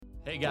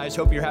Hey guys,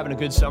 hope you're having a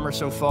good summer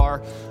so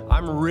far.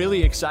 I'm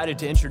really excited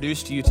to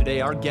introduce to you today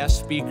our guest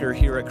speaker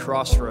here at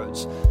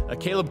Crossroads.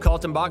 Caleb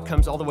Kaltenbach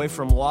comes all the way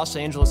from Los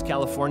Angeles,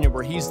 California,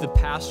 where he's the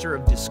pastor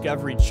of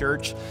Discovery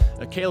Church.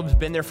 Caleb's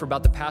been there for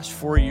about the past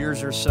 4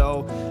 years or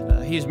so.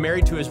 He's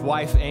married to his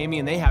wife, Amy,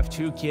 and they have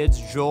 2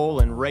 kids, Joel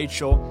and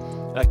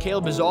Rachel.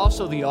 Caleb is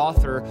also the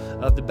author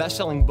of the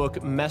best-selling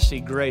book,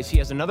 Messy Grace. He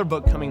has another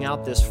book coming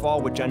out this fall,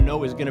 which I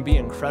know is going to be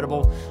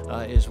incredible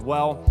as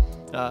well.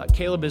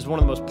 Caleb is one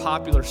of the most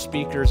popular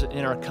speakers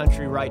in our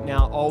country right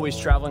now, always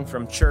traveling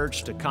from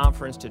church to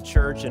conference to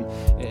church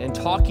and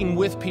talking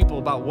with people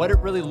about what it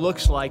really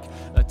looks like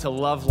to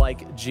love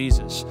like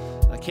Jesus.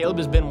 Caleb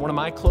has been one of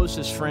my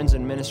closest friends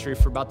in ministry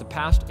for about the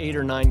past 8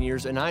 or 9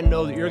 years, and I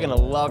know that you're going to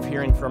love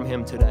hearing from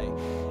him today.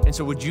 And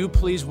so would you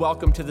please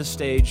welcome to the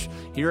stage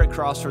here at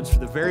Crossroads for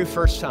the very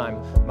first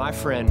time, my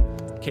friend,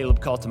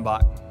 Caleb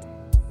Kaltenbach.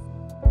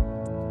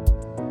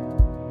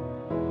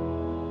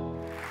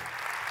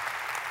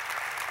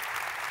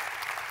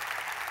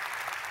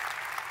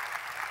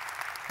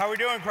 How are we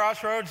doing,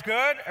 Crossroads?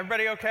 Good?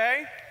 Everybody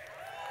okay?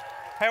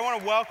 Hey, I want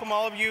to welcome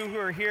all of you who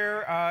are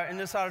here in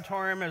this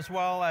auditorium, as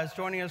well as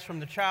joining us from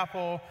the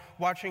chapel,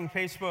 watching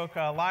Facebook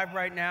live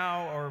right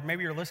now, or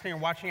maybe you're listening or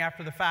watching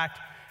after the fact.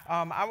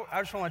 I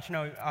just want to let you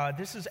know,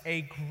 this is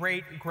a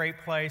great, great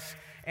place,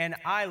 and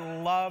I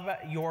love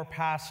your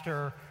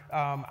pastor,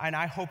 and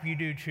I hope you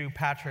do too,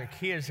 Patrick.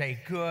 He is a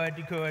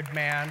good, good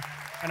man,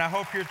 and I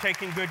hope you're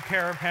taking good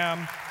care of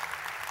him.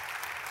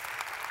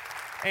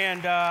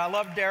 And I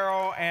love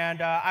Daryl, and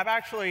I've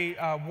actually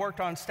worked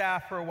on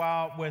staff for a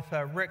while with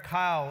Rick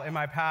Kyle in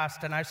my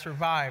past, and I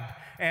survived.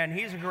 And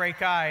he's a great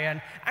guy,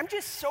 and I'm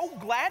just so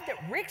glad that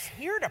Rick's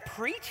here to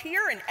preach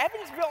here in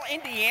Evansville,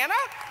 Indiana.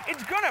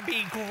 It's gonna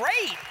be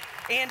great.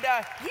 And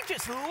he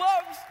just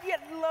loves,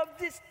 I love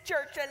this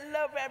church. I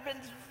love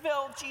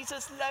Evansville.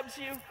 Jesus loves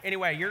you.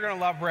 Anyway, you're gonna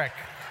love Rick.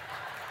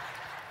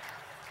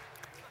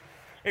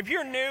 If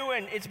you're new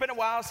and it's been a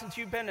while since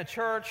you've been to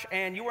church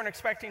and you weren't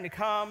expecting to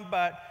come,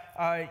 but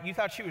you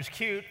thought she was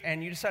cute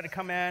and you decided to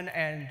come in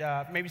and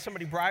maybe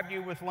somebody bribed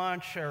you with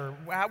lunch or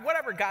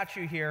whatever got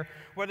you here,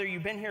 whether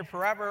you've been here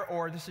forever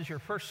or this is your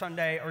first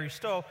Sunday or you're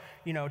still,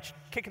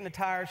 kicking the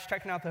tires,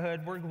 checking out the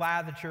hood, we're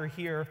glad that you're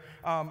here.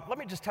 Let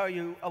me just tell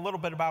you a little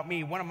bit about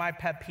me. One of my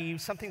pet peeves,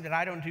 something that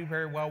I don't do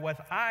very well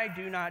with, I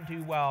do not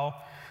do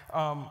well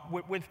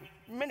with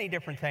many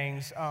different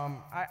things.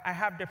 I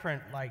have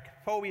different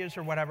phobias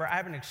or whatever. I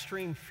have an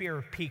extreme fear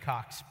of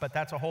peacocks, but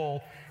that's a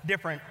whole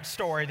different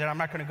story that I'm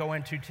not going to go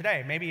into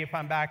today. Maybe if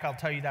I'm back, I'll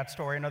tell you that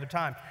story another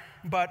time.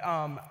 But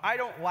I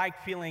don't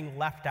like feeling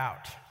left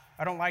out.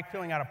 I don't like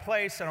feeling out of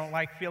place. I don't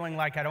like feeling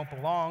like I don't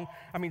belong.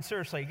 I mean,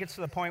 seriously, it gets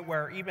to the point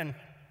where even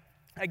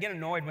I get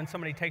annoyed when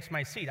somebody takes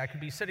my seat. I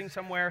could be sitting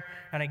somewhere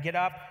and I get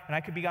up and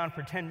I could be gone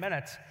for 10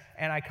 minutes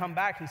and I come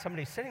back and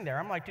somebody's sitting there.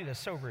 I'm like, dude, that's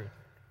so rude.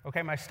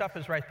 Okay, my stuff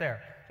is right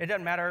there. It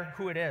doesn't matter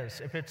who it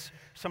is. If it's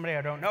somebody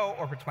I don't know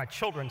or if it's my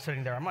children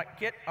sitting there, I'm like,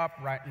 get up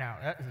right now.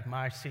 That is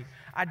my seat.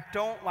 I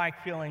don't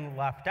like feeling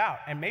left out,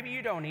 and maybe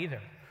you don't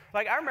either.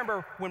 I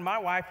remember when my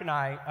wife and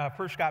I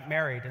first got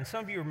married, and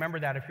some of you remember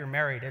that if you're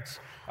married. It's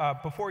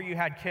before you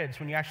had kids,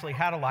 when you actually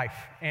had a life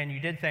and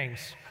you did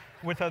things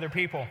with other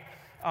people.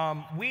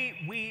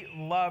 We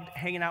loved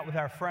hanging out with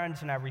our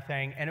friends and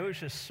everything, and it was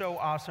just so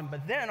awesome.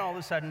 But then all of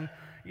a sudden,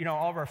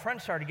 all of our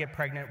friends started to get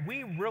pregnant.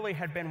 We really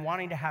had been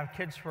wanting to have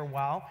kids for a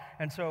while,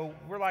 and so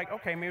we're like,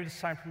 okay, maybe this is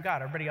a sign from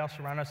God. Everybody else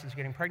around us is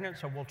getting pregnant,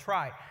 so we'll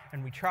try.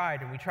 And we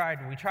tried, and we tried,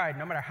 and we tried.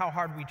 No matter how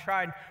hard we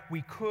tried,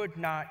 we could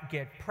not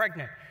get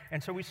pregnant.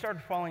 And so we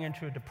started falling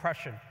into a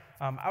depression.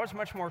 I was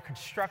much more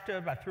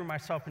constructive. I threw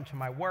myself into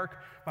my work.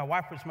 My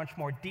wife was much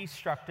more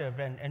destructive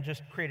and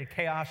just created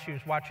chaos. She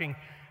was watching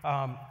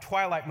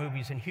Twilight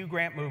movies and Hugh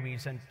Grant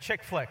movies and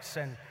chick flicks,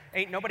 and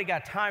ain't nobody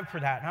got time for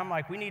that. And I'm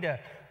like, we need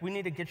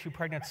to get you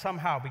pregnant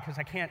somehow because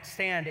I can't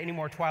stand any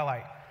more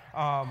Twilight.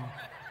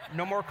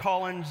 No more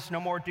Cullens,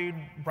 no more dude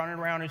running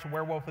around as a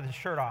werewolf with his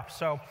shirt off.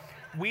 So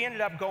we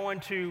ended up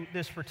going to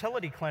this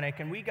fertility clinic,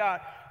 and we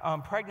got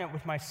pregnant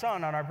with my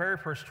son on our very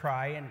first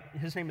try, and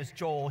his name is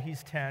Joel.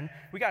 He's 10.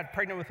 We got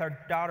pregnant with our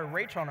daughter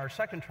Rachel on our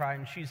second try,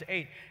 and she's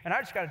 8. And I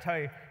just got to tell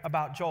you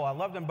about Joel. I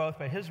love them both,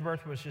 but his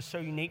birth was just so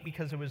unique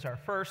because it was our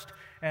first,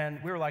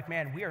 and we were like,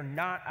 man, we are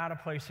not out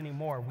of place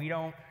anymore. We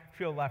don't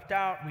feel left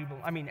out.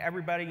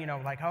 Everybody,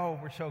 oh,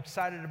 we're so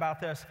excited about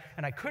this.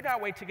 And I could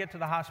not wait to get to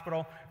the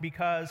hospital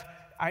because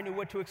I knew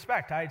what to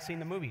expect. I had seen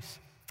the movies.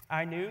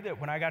 I knew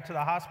that when I got to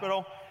the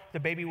hospital, the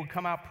baby would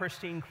come out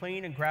pristine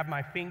clean and grab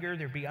my finger.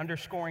 There'd be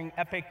underscoring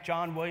epic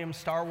John Williams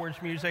Star Wars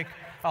music,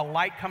 a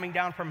light coming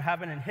down from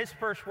heaven, and his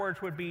first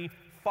words would be,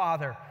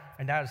 Father.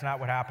 And that is not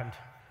what happened.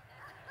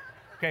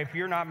 Okay, if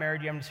you're not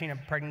married, you haven't seen a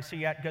pregnancy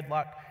yet, good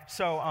luck.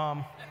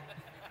 So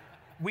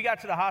we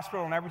got to the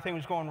hospital and everything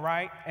was going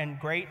right and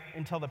great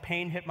until the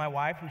pain hit my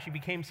wife, and she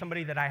became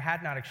somebody that I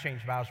had not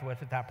exchanged vows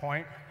with at that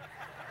point.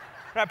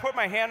 And I put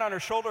my hand on her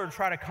shoulder to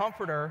try to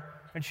comfort her,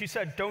 and she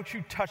said, don't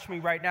you touch me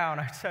right now.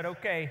 And I said,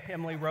 okay,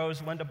 Emily Rose,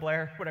 Linda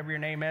Blair, whatever your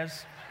name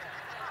is.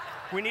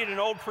 We need an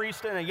old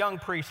priest and a young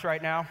priest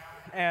right now.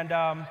 And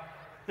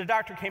The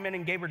doctor came in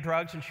and gave her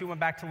drugs, and she went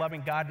back to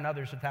loving God and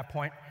others at that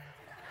point.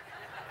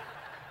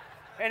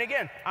 And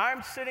again,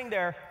 I'm sitting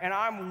there, and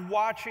I'm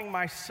watching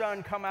my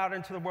son come out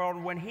into the world.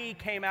 And when he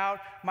came out,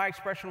 my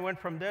expression went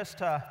from this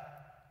to,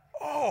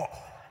 oh.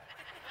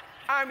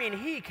 I mean,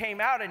 he came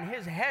out, and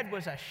his head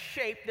was a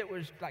shape that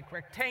was like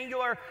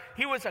rectangular.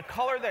 He was a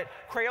color that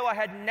Crayola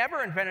had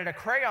never invented a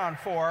crayon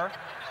for.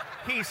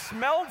 He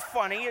smelled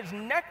funny. His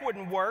neck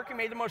wouldn't work. He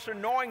made the most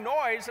annoying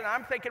noise, and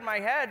I'm thinking in my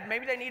head,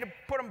 maybe they need to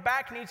put him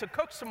back. He needs to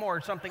cook some more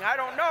or something. I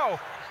don't know.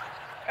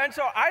 And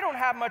so I don't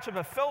have much of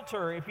a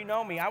filter, if you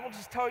know me. I will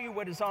just tell you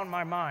what is on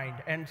my mind.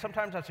 And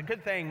sometimes that's a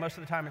good thing. Most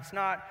of the time it's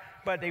not.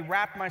 But they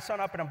wrapped my son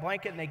up in a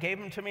blanket, and they gave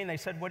him to me, and they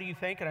said, what do you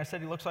think? And I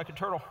said, he looks like a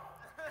turtle.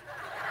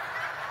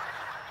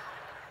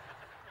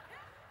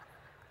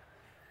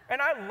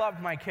 And I loved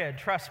my kid,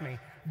 trust me.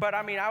 But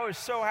I mean, I was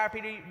so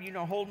happy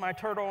to, hold my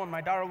turtle, and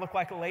my daughter looked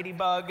like a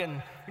ladybug,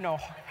 and,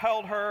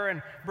 held her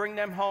and bring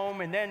them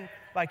home. And then,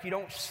 you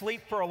don't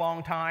sleep for a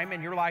long time,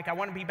 and you're like, I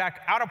want to be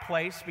back out of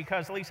place,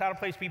 because at least out of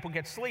place people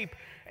get sleep.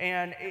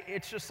 And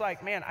it's just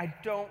like, man, I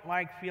don't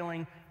like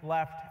feeling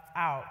left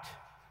out.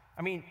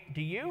 I mean,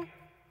 do you?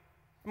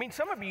 I mean,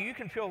 some of you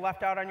can feel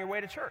left out on your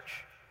way to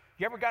church.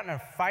 You ever gotten in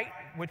a fight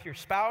with your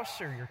spouse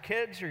or your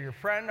kids or your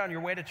friend on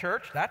your way to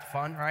church? That's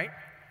fun, right?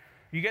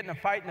 You get in a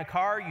fight in the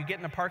car, you get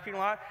in the parking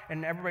lot,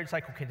 and everybody's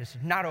like, okay, this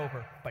is not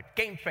over, but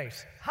game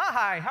face.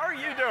 Hi, how are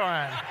you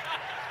doing?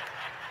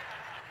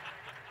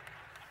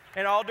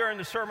 And all during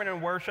the sermon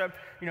and worship,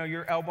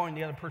 you're elbowing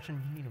the other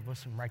person. You need to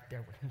listen right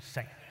there what he's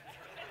saying.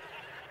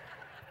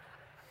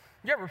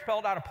 You ever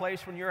felt out of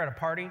place when you're at a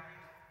party,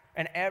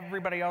 and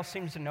everybody else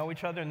seems to know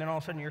each other, and then all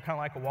of a sudden you're kind of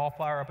like a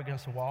wallflower up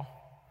against the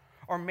wall?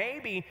 Or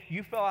maybe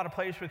you fell out of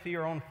place with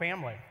your own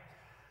family.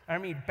 I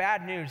mean,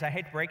 bad news, I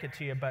hate to break it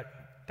to you, but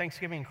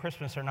Thanksgiving and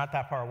Christmas are not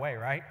that far away,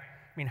 right?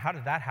 I mean, how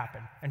did that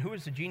happen? And who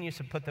was the genius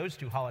that put those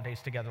two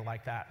holidays together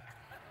like that?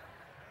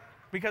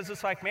 Because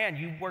it's like, man,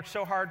 you work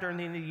so hard during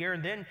the end of the year,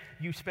 and then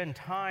you spend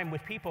time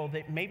with people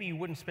that maybe you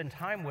wouldn't spend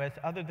time with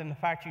other than the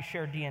fact you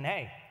share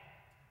DNA.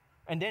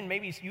 And then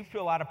maybe you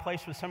feel out of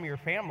place with some of your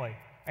family,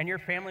 and your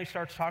family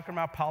starts talking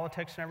about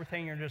politics and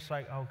everything. You're just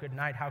like, oh, good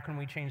night. How can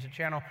we change the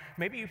channel?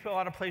 Maybe you feel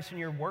out of place in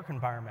your work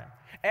environment.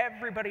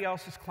 Everybody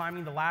else is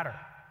climbing the ladder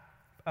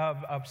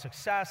of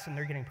success, and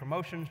they're getting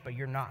promotions, but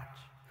you're not.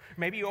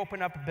 Maybe you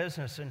open up a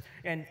business,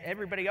 and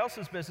everybody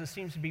else's business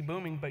seems to be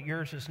booming, but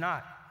yours is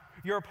not.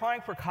 You're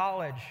applying for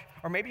college,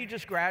 or maybe you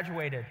just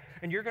graduated,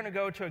 and you're going to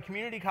go to a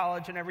community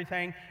college and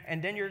everything,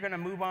 and then you're going to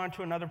move on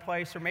to another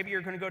place, or maybe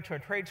you're going to go to a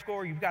trade school,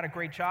 or you've got a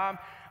great job,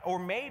 or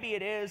maybe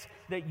it is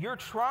that you're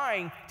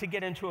trying to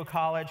get into a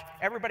college.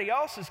 Everybody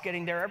else is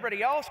getting there.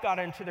 Everybody else got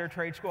into their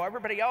trade school.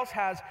 Everybody else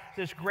has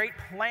this great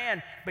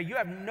plan, but you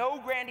have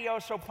no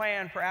grandiose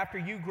plan for after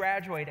you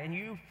graduate, and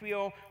you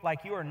feel like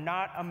you are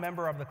not a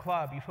member of the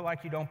club. You feel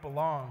like you don't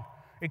belong.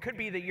 It could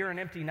be that you're an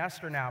empty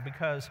nester now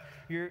because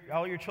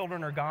all your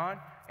children are gone,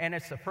 and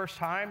it's the first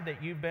time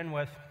that you've been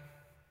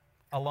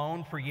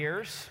alone for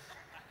years.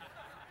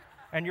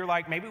 And you're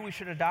like, maybe we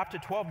should adopt a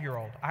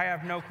 12-year-old. I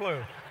have no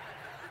clue.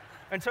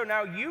 And so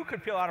now you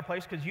could feel out of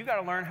place because you got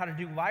to learn how to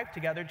do life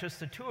together, just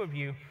the two of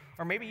you.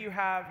 Or maybe you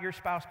have your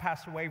spouse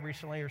passed away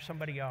recently or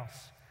somebody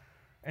else.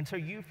 And so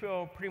you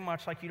feel pretty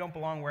much like you don't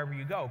belong wherever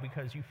you go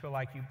because you feel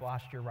like you've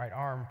lost your right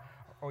arm,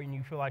 or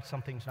you feel like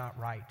something's not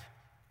right.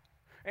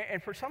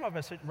 And for some of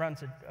us, it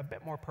runs a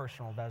bit more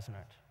personal, doesn't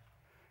it?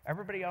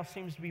 Everybody else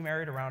seems to be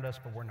married around us,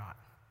 but we're not.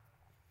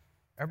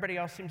 Everybody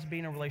else seems to be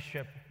in a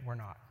relationship, we're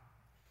not.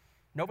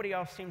 Nobody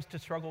else seems to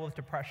struggle with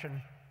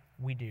depression,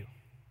 we do.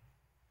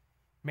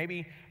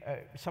 Maybe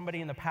somebody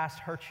in the past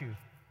hurt you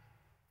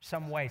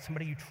some way,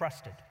 somebody you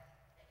trusted,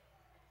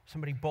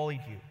 somebody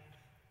bullied you,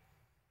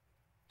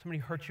 somebody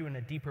hurt you in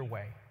a deeper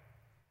way,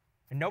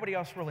 and nobody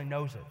else really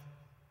knows it.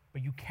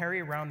 But you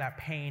carry around that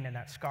pain and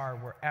that scar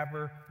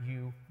wherever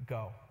you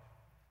go.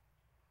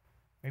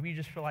 Maybe you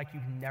just feel like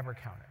you've never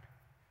counted.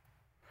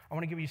 I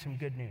want to give you some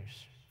good news.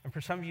 And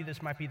for some of you,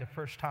 this might be the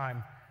first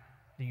time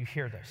that you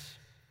hear this.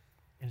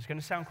 And it's going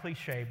to sound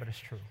cliche, but it's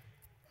true.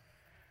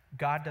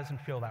 God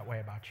doesn't feel that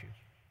way about you.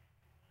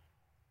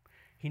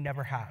 He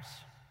never has.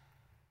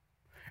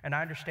 And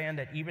I understand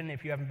that even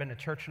if you haven't been to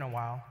church in a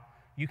while,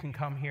 you can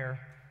come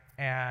here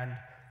and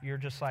you're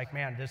just like,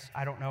 man,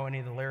 I don't know any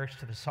of the lyrics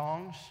to the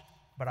songs,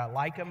 but I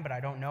like them, but I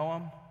don't know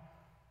them.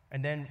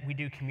 And then we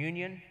do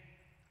communion.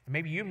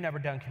 Maybe you've never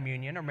done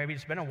communion, or maybe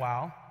it's been a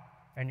while,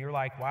 and you're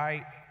like,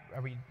 why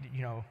are we,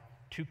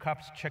 2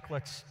 cups,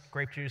 chiclets,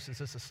 grape juice, is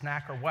this a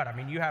snack or what? I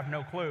mean, you have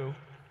no clue,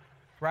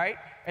 right?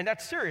 And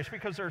that's serious,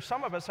 because there are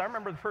some of us, I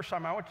remember the first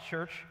time I went to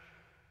church,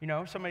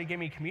 somebody gave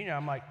me communion,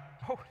 I'm like,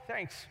 oh,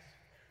 thanks.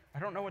 I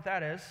don't know what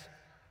that is.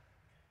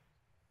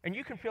 And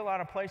you can feel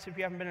out of place if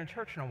you haven't been in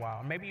church in a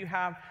while. Maybe you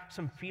have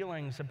some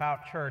feelings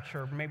about church,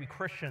 or maybe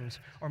Christians,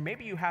 or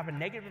maybe you have a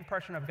negative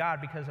impression of God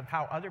because of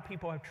how other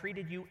people have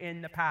treated you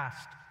in the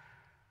past.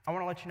 I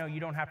want to let you know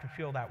you don't have to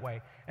feel that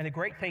way. And the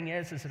great thing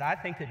is that I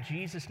think that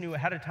Jesus knew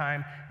ahead of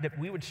time that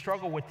we would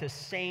struggle with this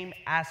same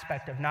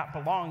aspect of not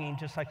belonging,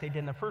 just like they did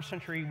in the first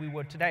century, we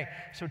would today.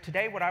 So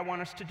today what I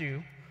want us to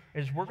do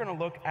is we're going to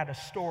look at a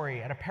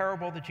story, at a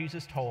parable that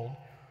Jesus told.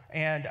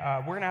 And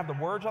we're going to have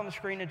the words on the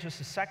screen in just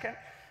a second.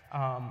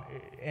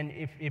 And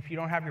if you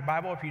don't have your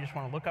Bible, if you just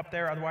want to look up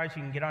there, otherwise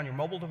you can get on your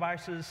mobile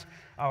devices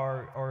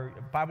or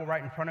Bible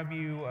right in front of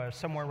you,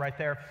 somewhere right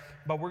there.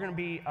 But we're going to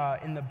be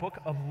in the book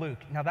of Luke.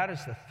 Now that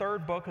is the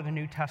third book of the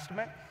New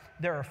Testament.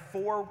 There are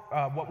four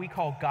what we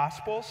call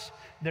Gospels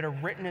that are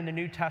written in the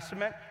New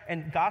Testament.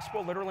 And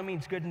gospel literally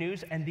means good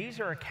news. And these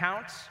are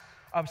accounts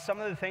of some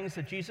of the things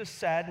that Jesus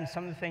said and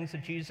some of the things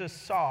that Jesus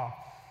saw.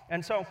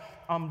 And so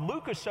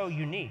Luke is so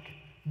unique,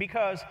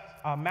 because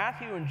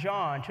Matthew and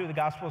John, two of the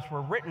Gospels,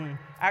 were written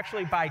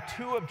actually by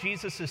two of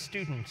Jesus'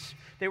 students.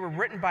 They were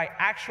written by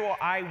actual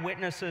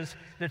eyewitnesses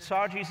that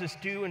saw Jesus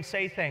do and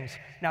say things.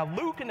 Now,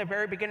 Luke, in the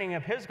very beginning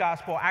of his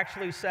Gospel,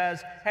 actually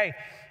says, hey,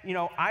 you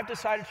know, I've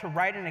decided to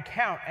write an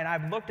account, and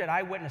I've looked at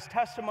eyewitness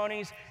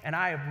testimonies, and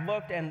I have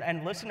looked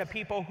and listened to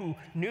people who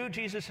knew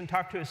Jesus and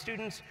talked to his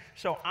students.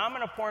 So I'm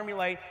going to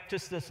formulate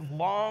just this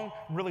long,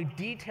 really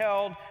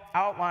detailed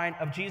outline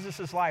of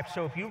Jesus' life.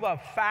 So if you love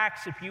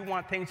facts, if you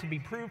want things to be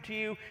proved to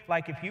you,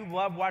 like if you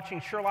love watching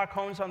Sherlock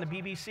Holmes on the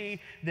BBC,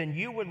 then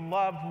you would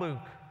love Luke.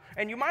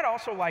 And you might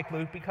also like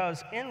Luke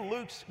because in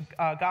Luke's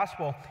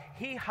gospel,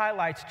 he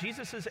highlights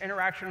Jesus'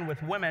 interaction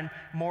with women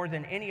more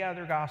than any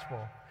other gospel.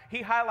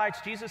 He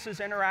highlights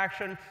Jesus'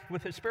 interaction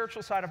with the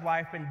spiritual side of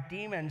life and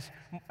demons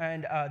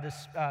and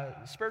this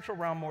spiritual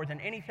realm more than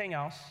anything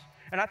else.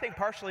 And I think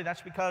partially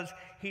that's because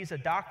he's a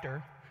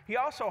doctor. He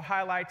also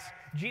highlights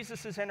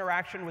Jesus'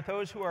 interaction with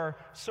those who are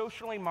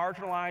socially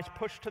marginalized,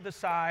 pushed to the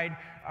side,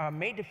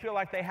 made to feel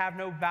like they have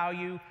no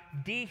value,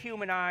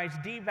 dehumanized,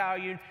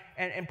 devalued.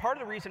 And part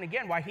of the reason,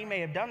 again, why he may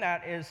have done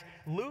that is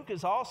Luke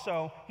is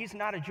also, he's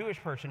not a Jewish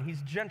person.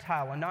 He's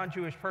Gentile, a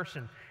non-Jewish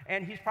person.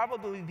 And he's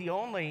probably the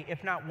only,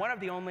 if not one of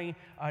the only,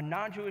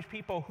 non-Jewish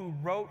people who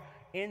wrote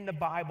in the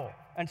Bible.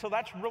 And so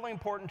that's really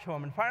important to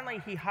him. And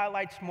finally, he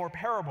highlights more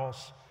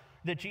parables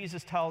that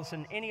Jesus tells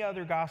in any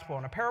other gospel.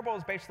 And a parable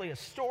is basically a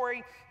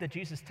story that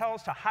Jesus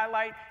tells to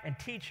highlight and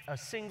teach a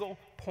single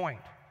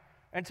point.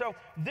 And so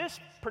this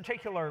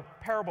particular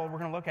parable we're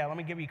going to look at, let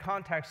me give you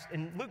context.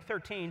 In Luke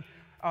 13,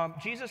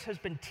 Jesus has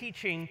been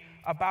teaching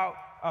about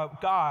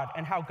God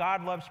and how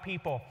God loves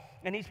people.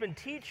 And he's been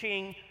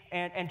teaching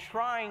and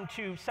trying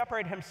to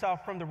separate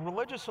himself from the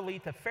religious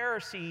elite, the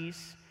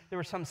Pharisees. There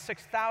were some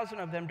 6,000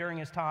 of them during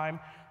his time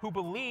who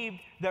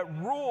believed that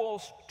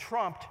rules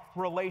trumped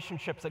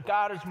relationships, that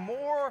God is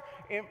more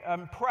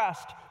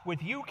impressed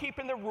with you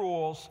keeping the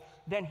rules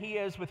than he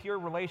is with your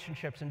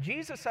relationships. And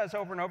Jesus says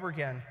over and over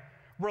again,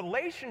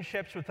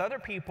 relationships with other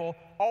people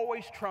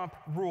always trump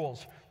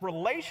rules.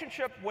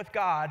 Relationship with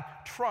God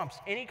trumps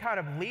any kind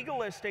of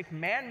legalistic,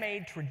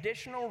 man-made,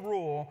 traditional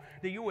rule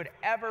that you would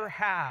ever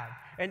have.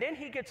 And then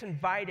he gets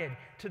invited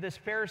to this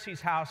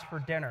Pharisee's house for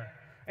dinner.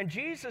 And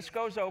Jesus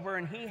goes over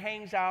and he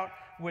hangs out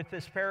with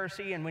this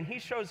Pharisee, and when he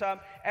shows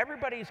up,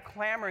 everybody's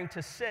clamoring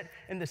to sit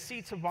in the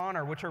seats of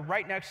honor, which are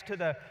right next to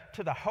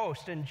the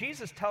host. And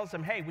Jesus tells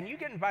them, hey, when you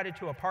get invited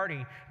to a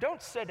party, don't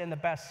sit in the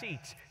best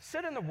seats.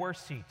 Sit in the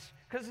worst seats,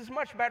 because it's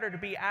much better to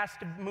be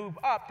asked to move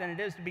up than it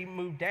is to be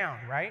moved down,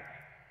 right?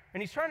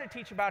 And he's trying to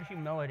teach about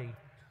humility.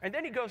 And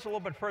then he goes a little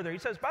bit further. He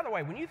says, by the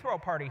way, when you throw a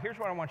party, here's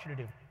what I want you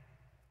to do.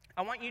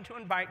 I want you to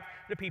invite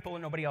the people that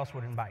nobody else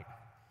would invite.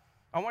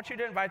 I want you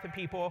to invite the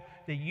people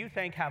that you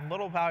think have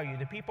little value,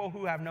 the people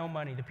who have no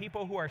money, the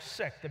people who are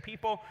sick, the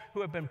people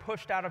who have been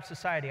pushed out of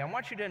society. I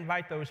want you to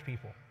invite those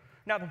people.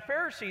 Now, the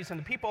Pharisees and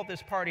the people at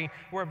this party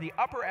were of the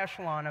upper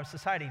echelon of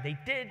society. They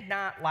did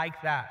not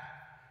like that.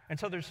 And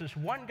so there's this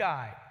one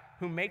guy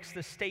who makes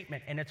this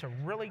statement, and it's a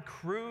really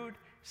crude,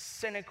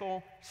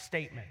 cynical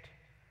statement.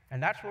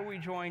 And that's where we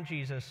join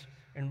Jesus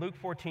in Luke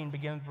 14,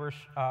 beginning with verse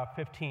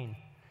 15.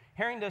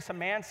 Hearing this, a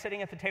man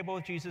sitting at the table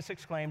with Jesus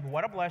exclaimed,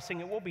 "What a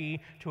blessing it will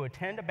be to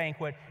attend a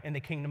banquet in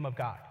the kingdom of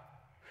God."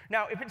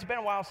 Now, if it's been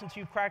a while since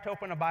you've cracked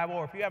open a Bible,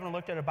 or if you haven't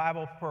looked at a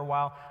Bible for a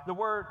while,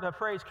 the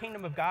phrase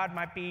kingdom of God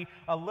might be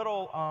a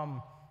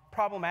little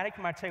problematic.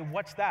 You might say,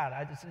 what's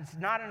that? It's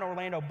not an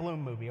Orlando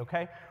Bloom movie,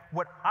 okay?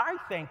 What I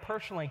think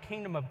personally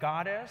kingdom of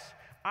God is,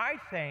 I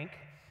think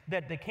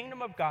that the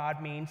kingdom of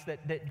God means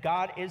that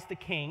God is the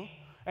king,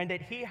 and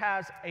that he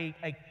has a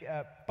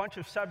bunch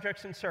of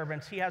subjects and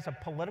servants. He has a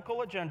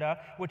political agenda,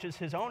 which is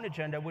his own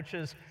agenda, which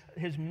is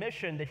his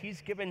mission that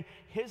he's given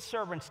his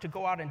servants to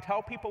go out and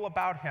tell people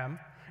about him,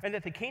 and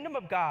that the kingdom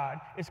of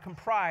God is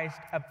comprised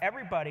of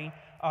everybody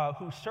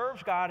who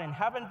serves God in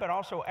heaven, but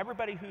also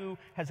everybody who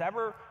has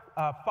ever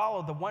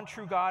followed the one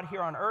true God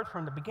here on earth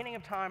from the beginning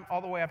of time all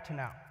the way up to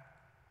now.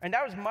 And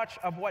that was much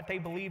of what they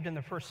believed in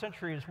the first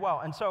century as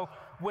well. And so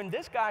when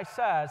this guy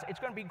says, it's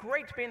going to be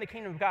great to be in the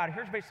kingdom of God,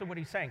 here's basically what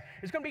he's saying.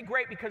 It's going to be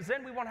great because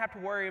then we won't have to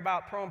worry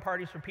about throwing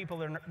parties for people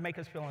that make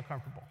us feel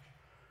uncomfortable.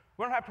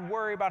 We don't have to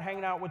worry about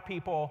hanging out with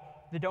people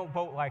that don't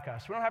vote like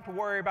us. We don't have to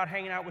worry about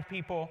hanging out with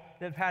people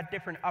that have had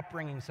different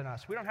upbringings than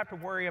us. We don't have to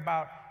worry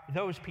about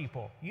those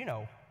people. You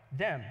know,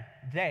 them,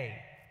 they,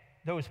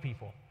 those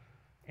people.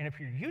 And if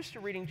you're used to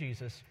reading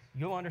Jesus,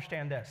 you'll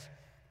understand this.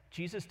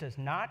 Jesus does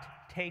not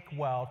take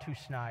well to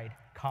snide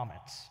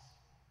comments.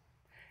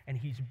 And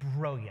he's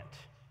brilliant.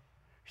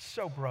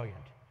 So brilliant.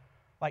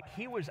 Like,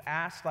 he was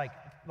asked, like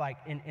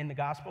in the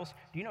Gospels,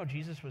 do you know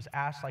Jesus was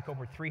asked like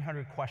over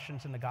 300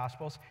 questions in the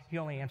Gospels? He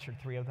only answered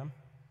 3 of them.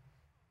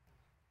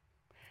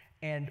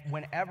 And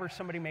whenever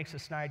somebody makes a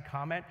snide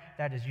comment,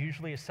 that is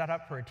usually a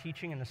setup for a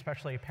teaching and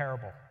especially a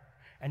parable.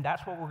 And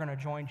that's what we're going to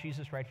join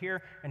Jesus right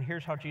here. And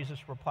here's how Jesus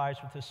replies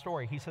with this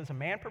story. He says, a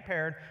man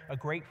prepared a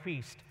great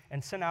feast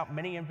and sent out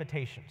many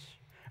invitations.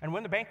 And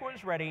when the banquet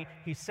was ready,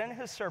 he sent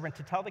his servant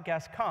to tell the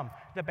guests, come,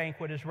 the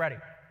banquet is ready.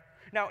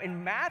 Now,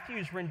 in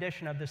Matthew's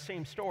rendition of the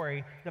same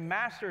story, the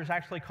master is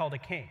actually called a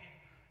king.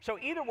 So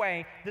either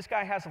way, this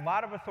guy has a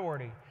lot of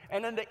authority.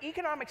 And in the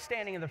economic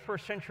standing of the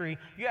first century,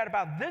 you had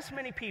about this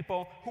many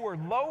people who were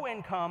low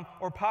income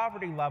or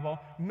poverty level.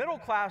 Middle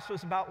class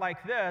was about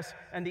like this,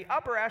 and the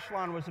upper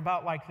echelon was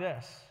about like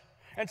this.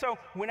 And so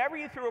whenever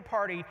you threw a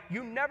party,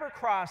 you never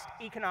crossed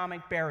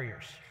economic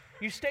barriers.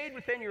 You stayed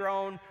within your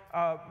own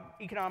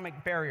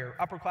economic barrier,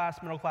 upper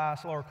class, middle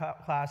class, lower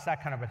class,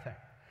 that kind of a thing.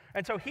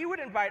 And so he would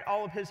invite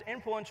all of his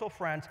influential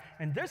friends,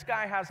 and this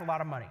guy has a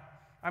lot of money.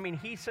 I mean,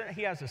 he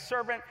has a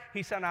servant.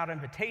 He sent out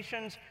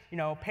invitations. You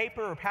know,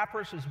 paper or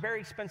papyrus was very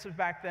expensive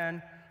back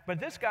then.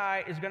 But this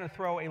guy is going to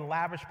throw a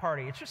lavish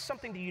party. It's just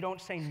something that you don't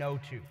say no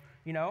to,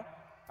 you know?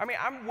 I mean,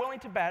 I'm willing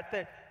to bet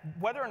that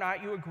whether or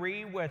not you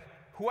agree with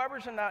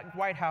whoever's in that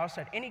White House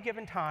at any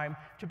given time,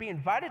 to be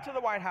invited to the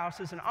White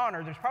House is an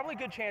honor. There's probably a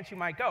good chance you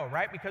might go,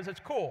 right? Because it's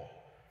cool.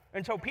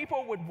 And so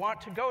people would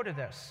want to go to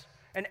this.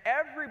 And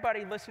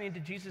everybody listening to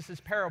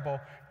Jesus' parable,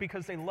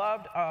 because they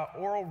loved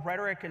oral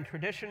rhetoric and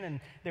tradition, and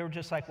they were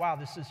just like, wow,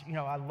 this is, you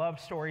know, I love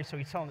stories. So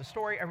he's telling the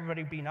story,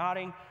 everybody would be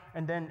nodding,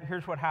 and then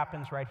here's what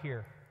happens right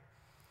here.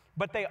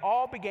 But they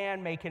all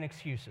began making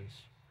excuses.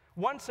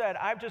 One said,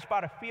 I've just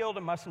bought a field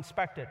and must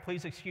inspect it.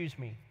 Please excuse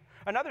me.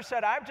 Another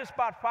said, I've just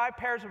bought 5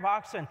 pairs of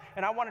oxen,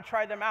 and I want to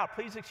try them out.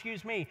 Please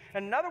excuse me.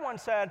 And another one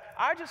said,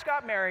 I just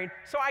got married,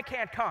 so I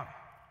can't come.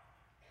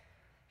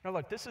 Now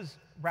look, this is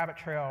rabbit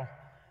trail.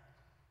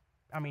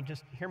 I mean,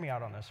 just hear me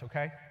out on this,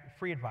 okay?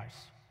 Free advice.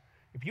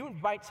 If you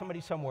invite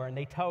somebody somewhere and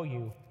they tell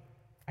you,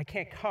 I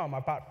can't come, I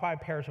bought 5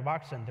 pairs of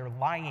oxen, they're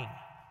lying.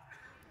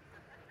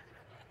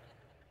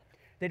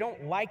 They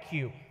don't like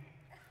you.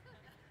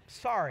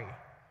 Sorry.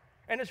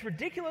 And as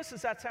ridiculous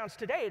as that sounds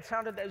today, it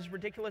sounded as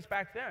ridiculous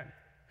back then.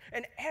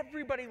 And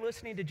everybody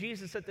listening to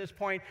Jesus at this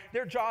point,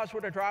 their jaws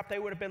would have dropped. They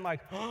would have been like,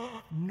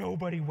 oh,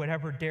 nobody would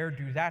ever dare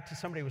do that to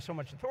somebody with so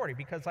much authority.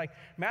 Because like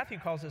Matthew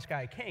calls this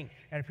guy a king.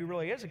 And if he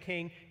really is a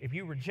king, if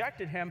you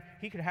rejected him,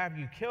 he could have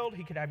you killed.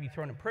 He could have you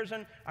thrown in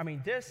prison. I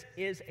mean, this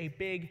is a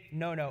big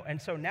no-no. And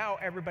so now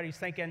everybody's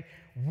thinking,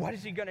 what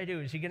is he going to do?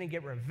 Is he going to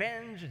get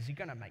revenge? Is he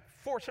going to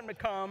force him to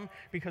come?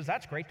 Because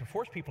that's great to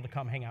force people to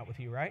come hang out with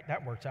you, right?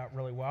 That works out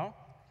really well.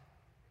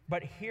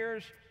 But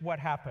here's what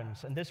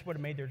happens, and this would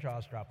have made their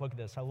jaws drop. Look at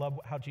this. I love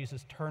how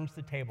Jesus turns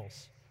the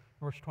tables.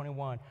 Verse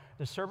 21,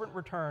 the servant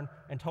returned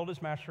and told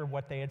his master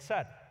what they had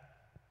said.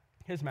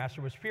 His master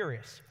was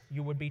furious.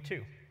 You would be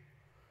too.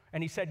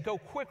 And he said, go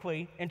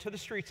quickly into the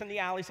streets and the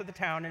alleys of the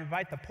town and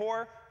invite the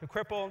poor, the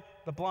crippled,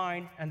 the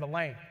blind, and the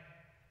lame.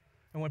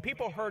 And when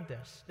people heard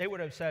this, they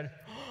would have said,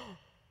 oh,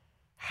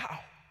 how?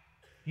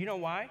 You know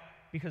why?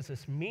 Because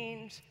this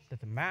means that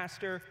the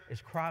master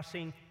is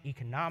crossing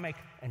economic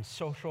and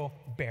social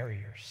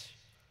barriers.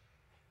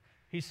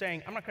 He's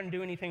saying, I'm not going to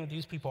do anything with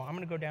these people. I'm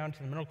going to go down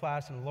to the middle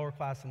class and the lower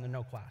class and the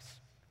no class.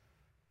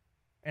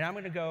 And I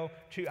want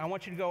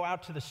you to go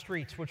out to the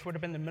streets, which would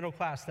have been the middle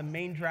class, the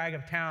main drag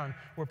of town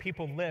where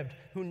people lived,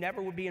 who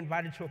never would be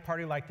invited to a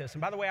party like this.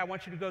 And by the way, I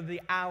want you to go to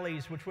the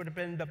alleys, which would have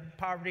been the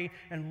poverty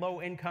and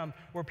low income,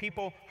 where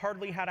people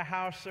hardly had a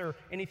house or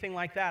anything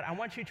like that. I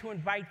want you to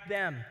invite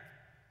them.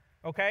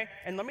 Okay?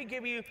 And let me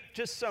give you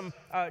just some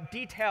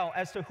detail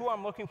as to who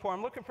I'm looking for.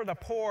 I'm looking for the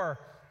poor,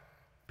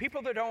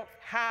 people that don't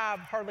have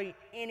hardly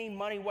any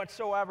money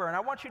whatsoever. And I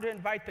want you to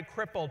invite the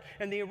crippled.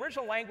 In the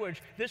original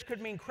language, this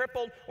could mean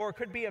crippled, or it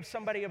could be of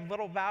somebody of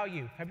little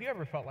value. Have you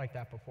ever felt like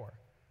that before?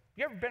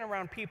 You ever been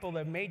around people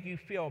that made you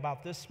feel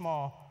about this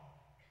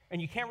small,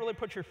 and you can't really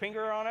put your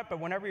finger on it,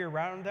 but whenever you're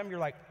around them, you're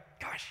like,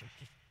 gosh,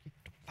 you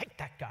like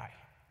that guy.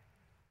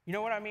 You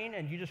know what I mean?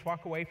 And you just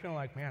walk away feeling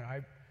like, man,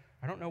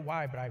 I don't know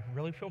why, but I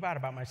really feel bad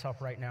about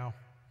myself right now,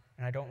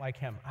 and I don't like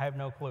him. I have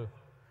no clue.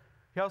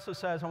 He also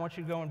says, I want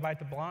you to go invite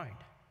the blind.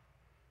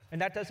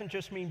 And that doesn't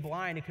just mean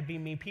blind. It could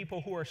mean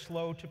people who are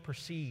slow to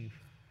perceive.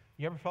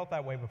 You ever felt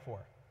that way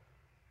before?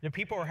 The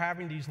people are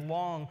having these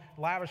long,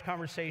 lavish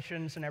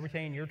conversations and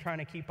everything, and you're trying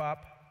to keep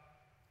up.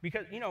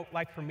 Because, you know,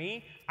 like for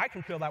me, I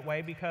can feel that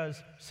way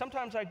because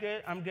sometimes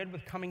I'm good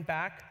with coming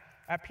back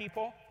at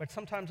people, but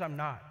sometimes I'm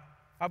not.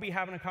 I'll be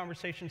having a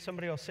conversation,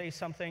 somebody will say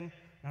something, and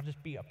I'll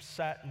just be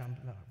upset, and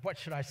what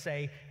should I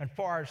say? And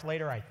 4 hours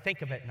later, I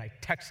think of it, and I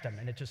text them,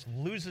 and it just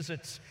loses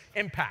its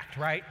impact,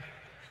 right?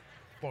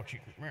 butt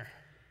cheeks.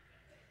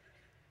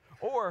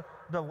 Or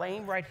the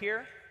lame right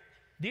here,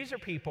 these are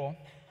people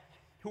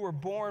who were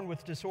born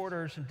with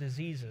disorders and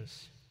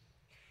diseases.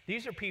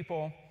 These are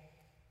people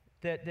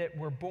that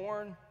were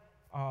born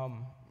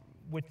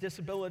with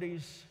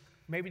disabilities.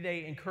 Maybe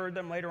they incurred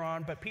them later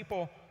on, but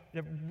people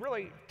that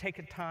really take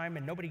a time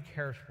and nobody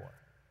cares for.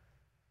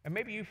 And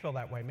maybe you feel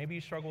that way. Maybe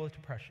you struggle with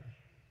depression.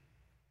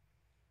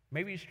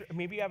 Maybe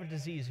you have a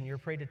disease and you're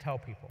afraid to tell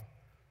people.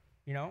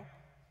 You know,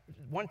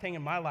 one thing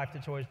in my life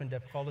that's always been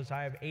difficult is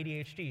I have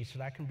ADHD, so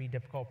that can be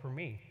difficult for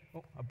me.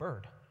 Oh, a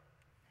bird.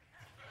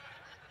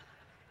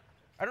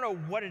 I don't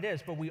know what it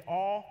is, but we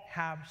all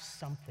have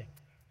something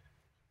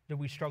that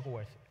we struggle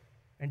with.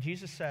 And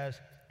Jesus says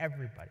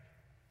everybody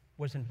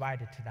was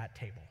invited to that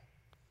table.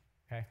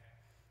 Okay?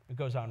 It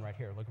goes on right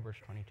here. Look at verse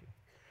 22.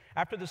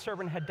 After the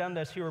servant had done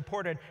this, he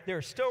reported, there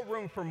is still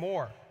room for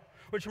more.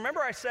 Which,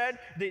 remember I said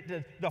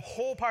the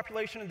whole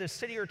population of this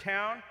city or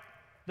town,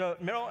 the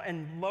middle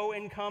and low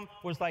income,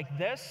 was like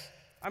this?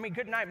 I mean,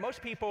 good night.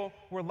 Most people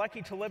were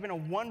lucky to live in a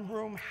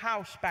one-room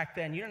house back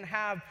then. You didn't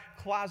have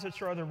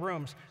closets or other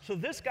rooms. So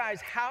this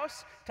guy's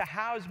house to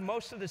house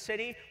most of the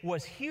city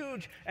was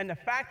huge. And the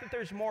fact that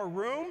there's more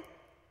room,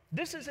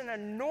 this is an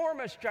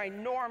enormous,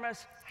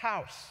 ginormous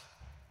house.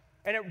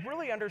 And it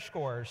really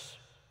underscores,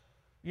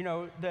 you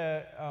know,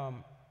 the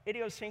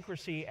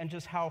idiosyncrasy and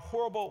just how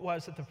horrible it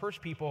was that the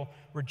first people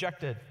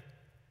rejected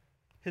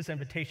his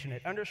invitation.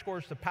 It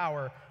underscores the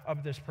power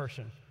of this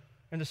person.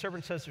 And the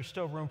servant says there's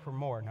still room for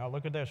more. Now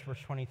look at this, verse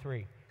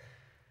 23.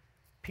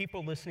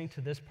 People listening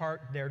to this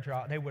part, their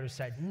jaw, they would have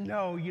said,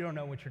 no, you don't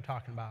know what you're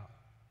talking about.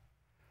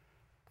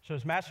 So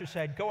his master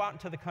said, go out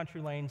into the country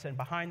lanes and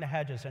behind the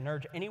hedges and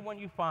urge anyone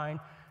you find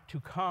to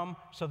come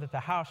so that the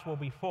house will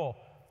be full.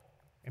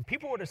 And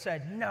people would have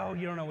said, no,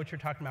 you don't know what you're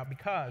talking about,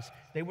 because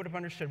they would have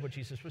understood what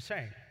Jesus was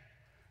saying.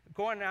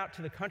 Going out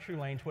to the country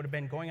lanes would have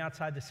been going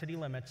outside the city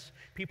limits,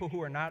 people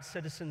who are not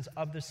citizens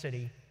of the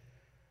city.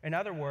 In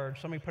other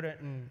words, let me put it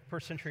in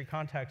first century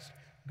context,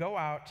 go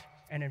out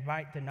and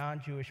invite the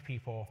non-Jewish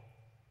people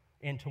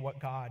into what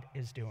God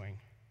is doing.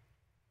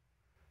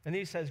 And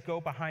then he says,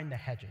 go behind the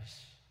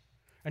hedges.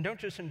 And don't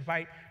just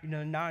invite,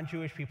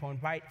 non-Jewish people,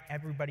 invite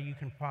everybody you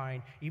can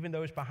find, even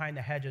those behind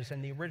the hedges.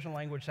 In the original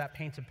language, that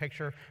paints a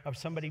picture of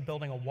somebody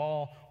building a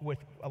wall with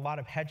a lot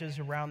of hedges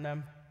around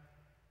them.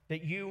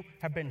 That you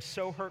have been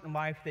so hurt in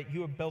life that you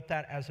have built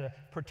that as a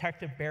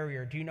protective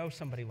barrier. Do you know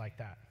somebody like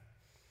that?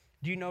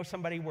 Do you know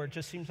somebody where it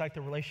just seems like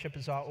the relationship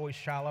is always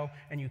shallow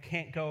and you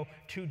can't go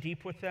too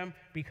deep with them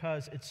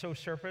because it's so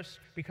surface?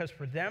 Because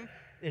for them,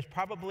 it's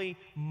probably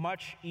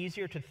much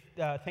easier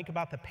to think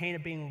about the pain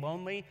of being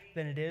lonely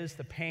than it is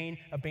the pain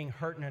of being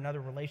hurt in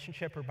another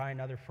relationship or by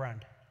another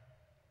friend.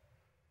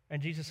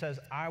 And Jesus says,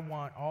 I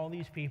want all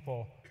these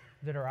people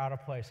that are out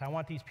of place. I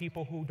want these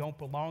people who don't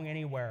belong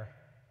anywhere.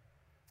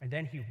 And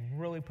then he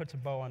really puts a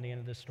bow on the end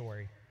of this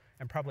story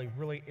and probably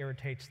really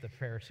irritates the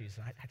Pharisees.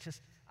 And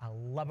I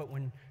love it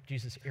when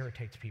Jesus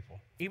irritates people,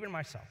 even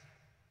myself.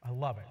 I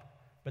love it.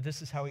 But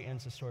this is how he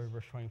ends the story,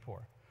 verse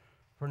 24.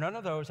 For none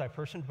of those I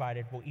first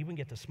invited will even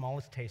get the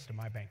smallest taste of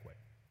my banquet.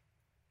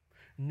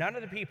 None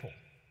of the people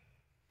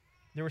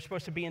that were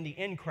supposed to be in the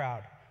in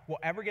crowd will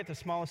ever get the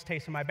smallest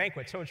taste of my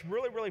banquet. So it's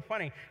really, really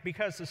funny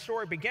because the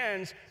story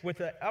begins with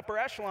the upper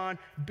echelon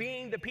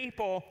being the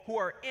people who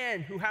are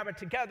in, who have it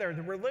together,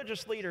 the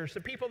religious leaders,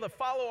 the people that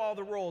follow all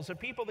the rules, the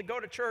people that go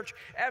to church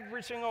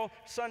every single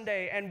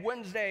Sunday and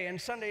Wednesday and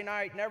Sunday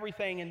night and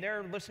everything, and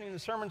they're listening to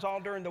sermons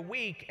all during the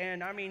week.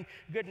 And I mean,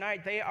 good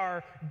night, they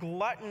are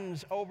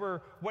gluttons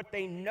over what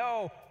they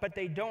know, but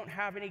they don't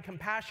have any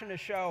compassion to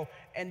show.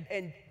 And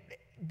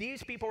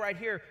these people right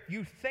here,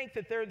 you think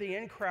that they're the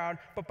in crowd,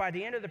 but by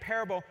the end of the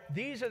parable,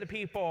 these are the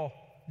people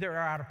that are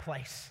out of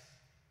place.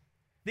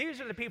 These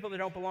are the people that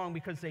don't belong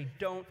because they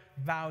don't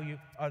value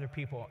other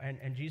people.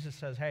 And Jesus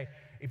says, hey,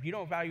 if you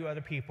don't value other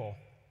people,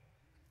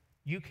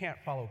 you can't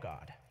follow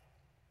God.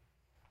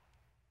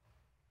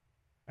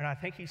 And I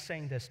think he's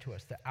saying this to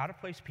us, that out of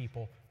place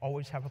people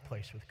always have a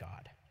place with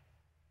God.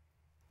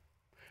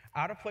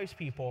 Out of place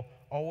people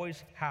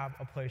always have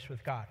a place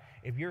with God.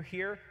 If you're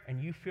here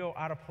and you feel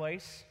out of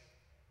place,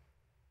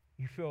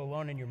 you feel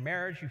alone in your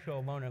marriage, you feel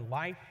alone in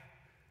life,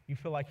 you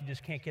feel like you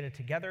just can't get it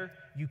together,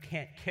 you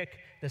can't kick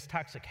this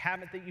toxic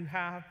habit that you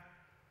have,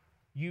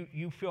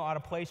 you feel out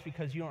of place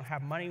because you don't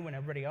have money when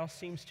everybody else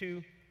seems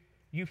to,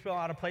 you feel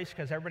out of place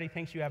because everybody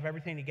thinks you have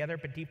everything together,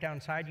 but deep down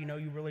inside you know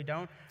you really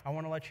don't. I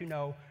want to let you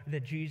know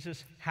that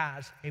Jesus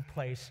has a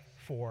place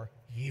for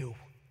you.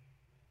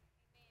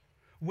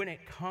 When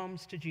it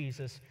comes to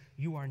Jesus,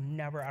 you are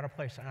never out of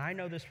place. And I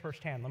know this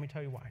firsthand. Let me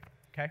tell you why,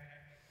 okay?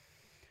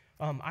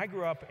 I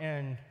grew up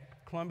in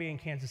Columbia and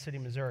Kansas City,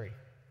 Missouri.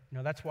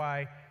 That's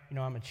why,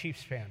 I'm a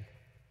Chiefs fan.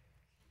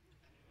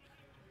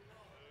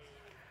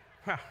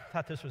 Well, I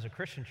thought this was a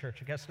Christian church.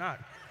 I guess not.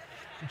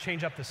 You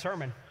change up the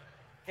sermon.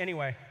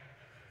 Anyway,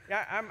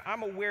 yeah,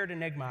 I'm a weird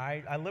enigma.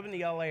 I live in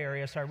the LA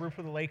area, so I root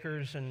for the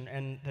Lakers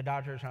and the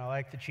Dodgers, and I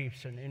like the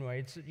Chiefs. And anyway,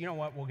 it's, you know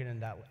what? We'll get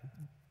into that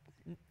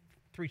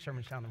 3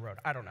 sermons down the road.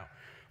 I don't know.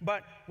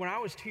 But when I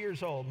was 2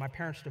 years old, my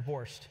parents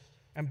divorced.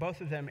 and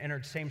both of them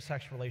entered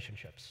same-sex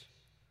relationships.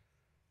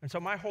 And so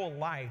my whole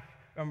life,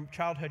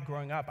 childhood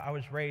growing up, I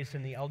was raised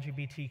in the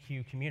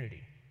LGBTQ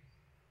community.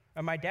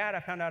 And my dad, I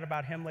found out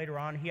about him later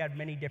on. He had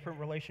many different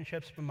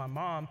relationships, but my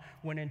mom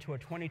went into a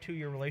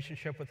 22-year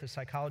relationship with a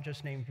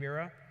psychologist named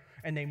Vera,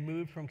 and they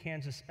moved from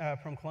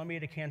Columbia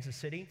to Kansas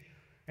City,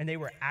 and they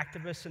were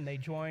activists, and they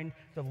joined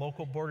the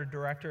local board of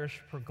directors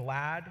for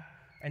GLAAD,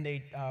 and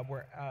they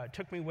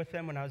took me with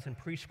them when I was in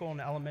preschool and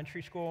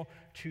elementary school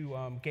to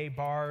gay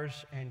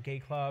bars and gay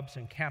clubs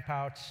and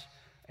campouts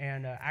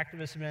and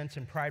activist events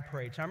and pride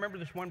parades. And I remember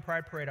this one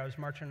pride parade I was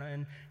marching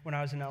in when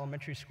I was in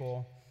elementary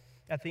school.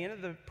 At the end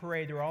of the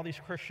parade, there were all these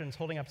Christians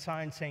holding up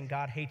signs saying,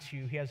 "God hates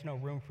you, he has no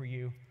room for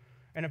you."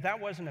 And if that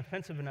wasn't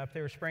offensive enough,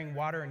 they were spraying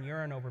water and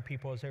urine over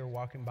people as they were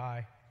walking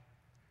by.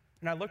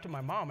 And I looked at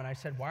my mom and I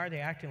said, "Why are they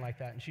acting like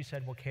that?" And she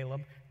said, "Well,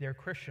 Caleb, they're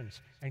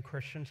Christians, and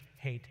Christians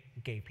hate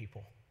gay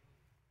people.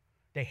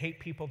 They hate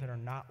people that are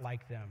not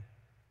like them."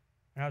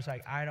 And I was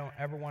like, I don't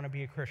ever want to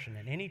be a Christian.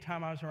 And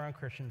anytime I was around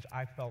Christians,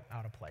 I felt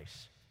out of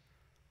place.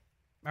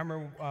 I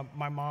remember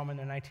my mom in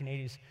the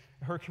 1980s,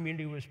 her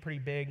community was pretty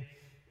big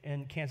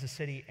in Kansas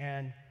City,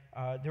 and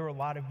there were a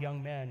lot of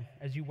young men,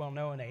 as you well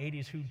know, in the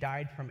 80s who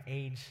died from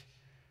AIDS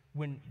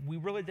when we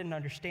really didn't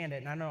understand it,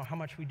 and I don't know how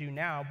much we do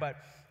now, but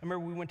I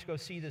remember we went to go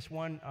see this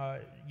one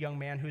young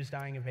man who was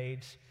dying of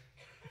AIDS.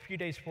 A few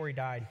days before he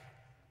died,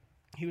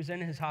 he was in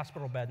his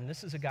hospital bed, and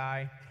this is a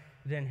guy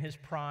that in his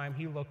prime,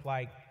 he looked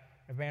like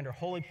Evander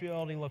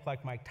Holyfield, he looked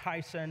like Mike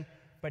Tyson,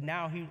 but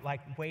now he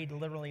weighed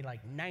literally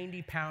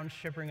 90 pounds,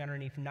 shivering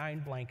underneath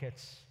 9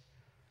 blankets.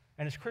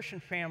 And his Christian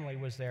family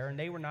was there, and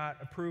they were not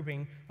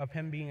approving of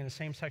him being in a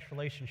same-sex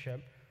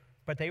relationship.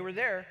 But they were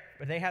there,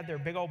 but they had their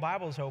big old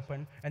Bibles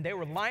open, and they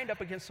were lined up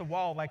against the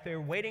wall like they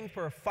were waiting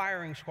for a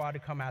firing squad to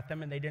come at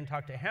them, and they didn't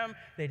talk to him,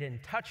 they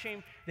didn't touch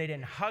him, they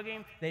didn't hug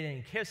him, they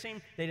didn't kiss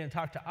him, they didn't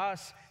talk to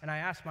us. And I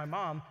asked my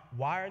mom,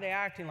 why are they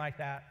acting like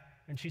that?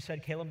 And she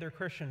said, Caleb, they're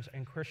Christians,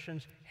 and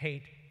Christians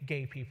hate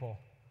gay people.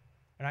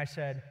 And I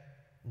said,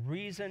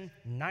 reason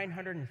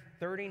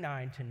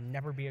 939 to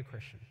never be a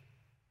Christian.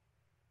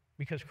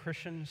 Because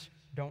Christians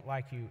don't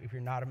like you if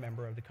you're not a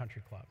member of the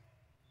country club.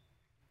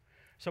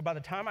 So by the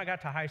time I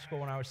got to high school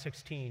when I was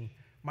 16,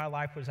 my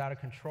life was out of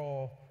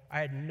control. I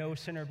had no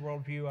centered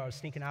worldview. I was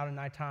sneaking out at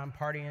nighttime,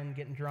 partying,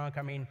 getting drunk.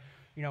 I mean,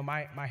 you know,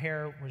 my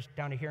hair was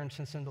down to here, and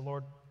since then the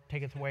Lord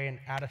taketh away and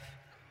addeth.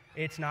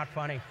 It's not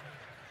funny.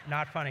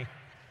 Not funny.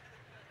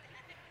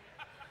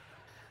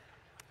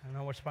 I don't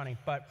know what's funny,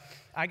 but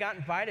I got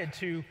invited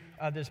to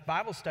this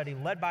Bible study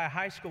led by a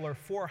high schooler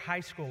for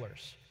high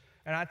schoolers.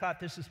 And I thought,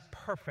 this is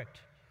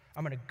perfect.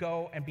 I'm going to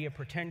go and be a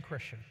pretend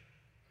Christian.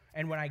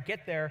 And when I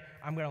get there,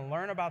 I'm going to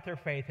learn about their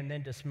faith and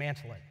then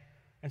dismantle it.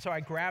 And so I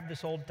grabbed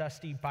this old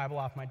dusty Bible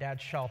off my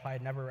dad's shelf. I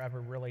had never,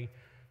 ever really,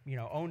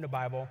 owned a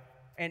Bible.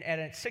 And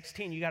at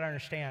 16, you got to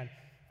understand,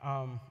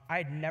 I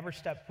had never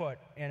stepped foot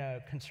in a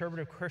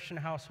conservative Christian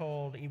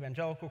household,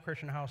 evangelical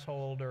Christian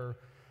household, or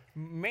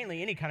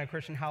mainly any kind of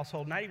Christian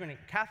household, not even a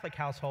Catholic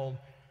household.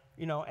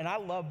 And I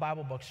love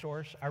Bible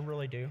bookstores. I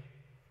really do.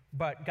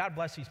 But God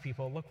bless these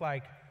people. It looked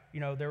like,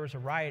 there was a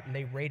riot and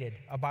they raided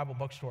a Bible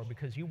bookstore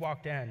because you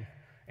walked in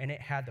and it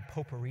had the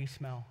potpourri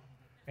smell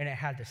and it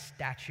had the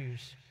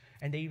statues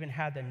and they even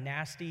had the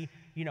nasty,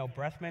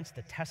 breath mints,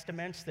 the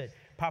testaments that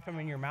pop them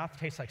in your mouth,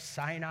 taste like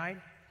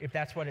cyanide, if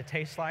that's what it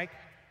tastes like.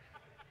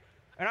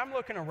 And I'm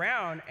looking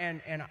around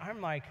and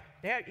I'm like,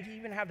 they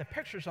even have the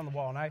pictures on the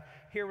wall. And I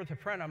hear with a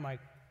friend, I'm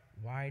like,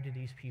 why do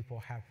these people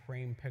have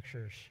framed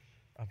pictures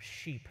of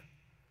sheep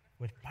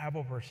with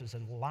Bible verses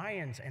and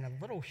lions and a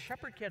little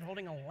shepherd kid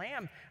holding a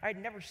lamb? I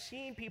had never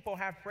seen people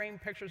have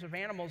framed pictures of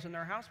animals in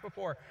their house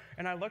before.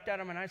 And I looked at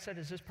them and I said,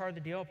 is this part of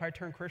the deal? If I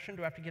turn Christian,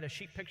 do I have to get a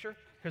sheep picture?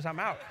 Because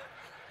I'm out.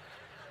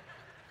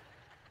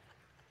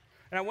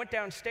 And I went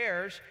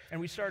downstairs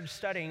and we started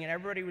studying, and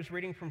everybody was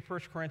reading from 1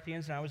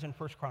 Corinthians and I was in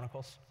 1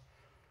 Chronicles.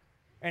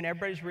 And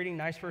everybody's reading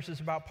nice verses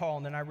about Paul,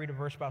 and then I read a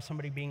verse about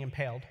somebody being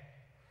impaled.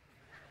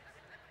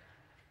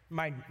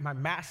 My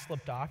mask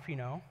slipped off,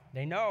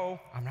 They know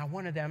I'm not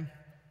one of them.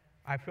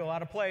 I feel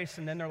out of place.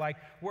 And then they're like,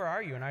 where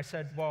are you? And I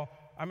said, well,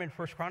 I'm in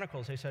 1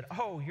 Chronicles. They said,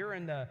 oh, you're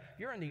in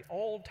the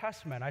Old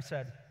Testament. I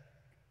said,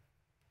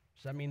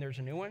 does that mean there's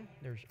a new one?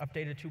 There's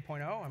updated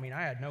 2.0? I mean,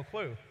 I had no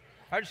clue.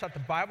 I just thought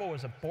the Bible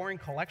was a boring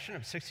collection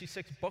of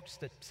 66 books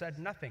that said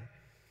nothing.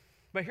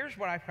 But here's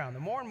what I found. The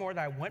more and more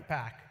that I went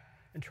back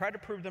and tried to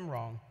prove them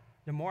wrong,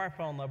 the more I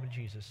fell in love with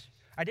Jesus.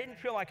 I didn't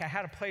feel like I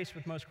had a place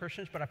with most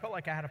Christians, but I felt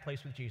like I had a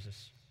place with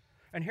Jesus.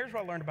 And here's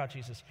what I learned about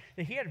Jesus,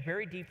 that he had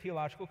very deep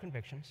theological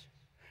convictions,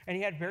 and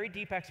he had very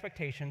deep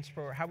expectations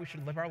for how we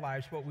should live our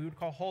lives, what we would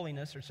call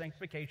holiness or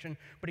sanctification,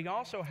 but he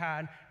also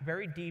had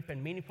very deep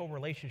and meaningful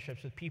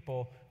relationships with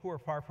people who are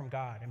far from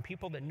God and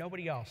people that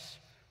nobody else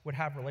would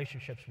have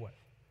relationships with.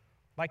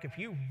 Like if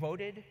you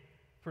voted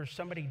for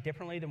somebody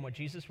differently than what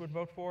Jesus would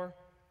vote for,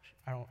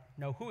 I don't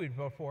know who he'd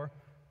vote for,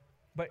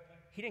 but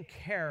he didn't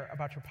care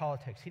about your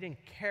politics. He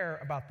didn't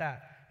care about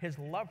that. His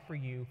love for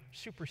you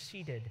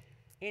superseded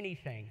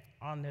anything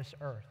on this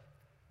earth.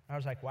 And I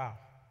was like, wow,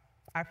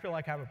 I feel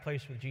like I have a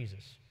place with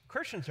Jesus.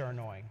 Christians are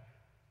annoying.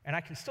 And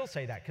I can still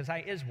say that because I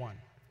is one.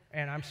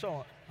 And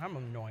I'm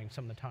annoying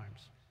some of the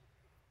times.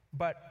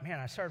 But man,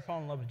 I started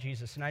falling in love with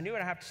Jesus. And I knew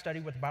I'd have to study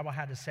what the Bible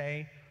had to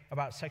say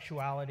about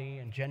sexuality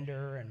and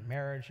gender and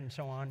marriage and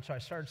so on. So I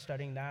started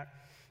studying that.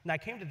 And I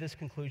came to this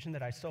conclusion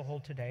that I still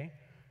hold today,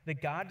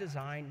 that God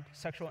designed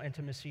sexual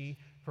intimacy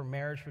for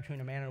marriage between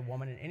a man and a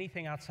woman, and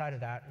anything outside of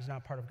that is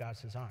not part of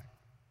God's design.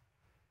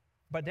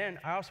 But then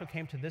I also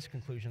came to this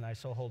conclusion that I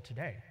still hold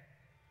today,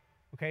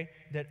 okay?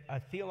 That a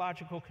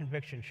theological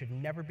conviction should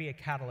never be a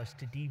catalyst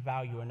to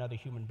devalue another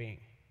human being.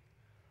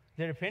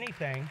 That if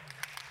anything,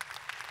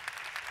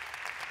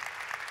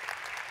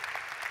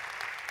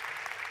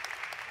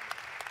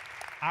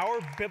 our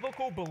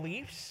biblical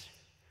beliefs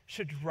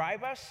should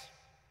drive us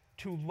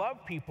to love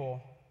people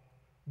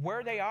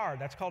where they are.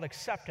 That's called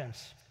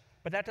acceptance.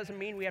 But that doesn't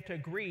mean we have to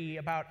agree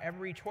about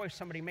every choice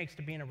somebody makes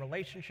to be in a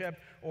relationship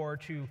or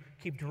to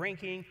keep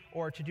drinking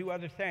or to do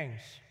other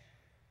things.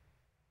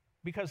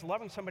 Because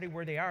loving somebody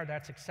where they are,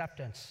 that's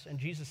acceptance. And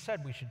Jesus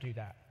said we should do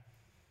that.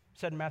 He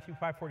said in Matthew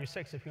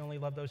 5:46, if you only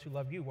love those who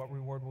love you, what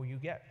reward will you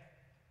get?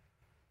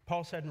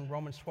 Paul said in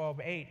Romans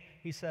 12:8,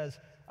 he says,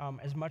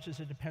 as much as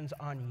it depends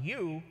on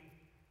you,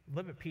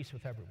 live at peace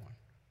with everyone.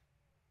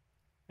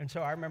 And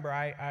so I remember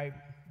I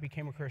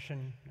became a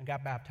Christian and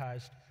got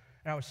baptized.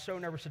 And I was so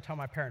nervous to tell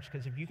my parents,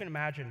 because if you can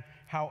imagine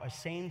how a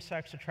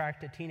same-sex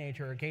attracted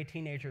teenager or a gay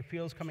teenager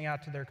feels coming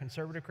out to their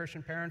conservative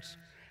Christian parents,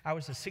 I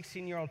was a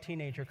 16-year-old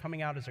teenager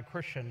coming out as a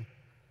Christian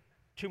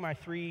to my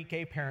 3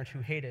 gay parents who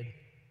hated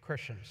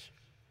Christians.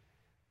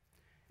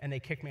 And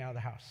they kicked me out of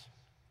the house.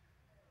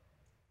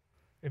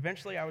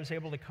 Eventually, I was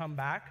able to come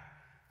back,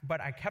 but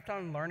I kept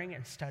on learning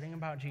and studying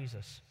about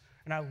Jesus.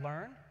 And I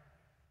learned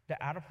that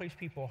out-of-place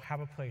people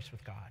have a place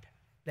with God.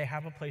 They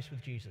have a place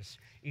with Jesus,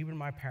 even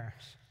my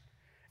parents.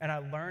 And I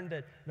learned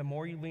that the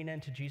more you lean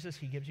into Jesus,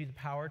 he gives you the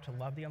power to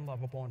love the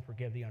unlovable and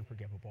forgive the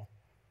unforgivable.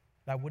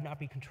 That would not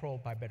be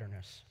controlled by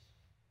bitterness.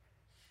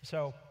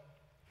 So,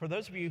 for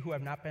those of you who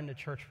have not been to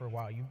church for a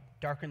while, you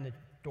darkened the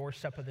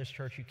doorstep of this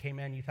church, you came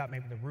in, you thought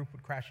maybe the roof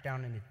would crash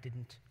down, and it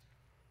didn't.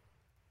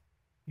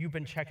 You've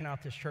been checking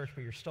out this church,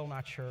 but you're still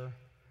not sure.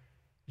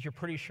 You're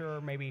pretty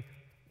sure maybe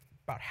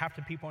about half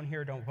the people in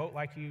here don't vote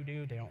like you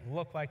do, they don't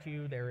look like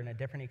you, they're in a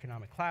different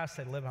economic class,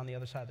 they live on the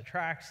other side of the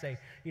tracks,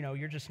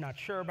 you're just not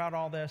sure about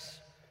all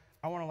this.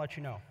 I want to let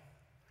you know,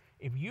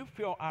 if you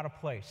feel out of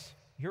place,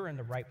 you're in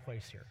the right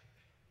place here.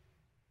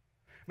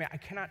 I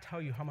cannot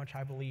tell you how much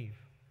I believe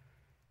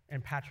in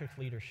Patrick's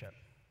leadership.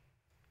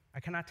 I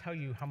cannot tell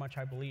you how much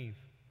I believe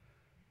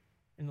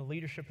in the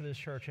leadership of this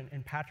church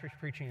and Patrick's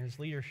preaching and his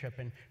leadership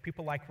and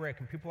people like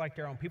Rick and people like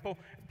Daryl and people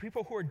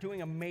who are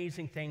doing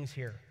amazing things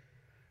here.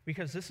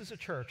 Because this is a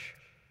church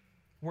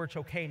where it's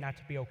okay not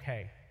to be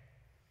okay,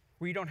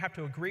 where you don't have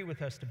to agree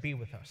with us to be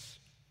with us,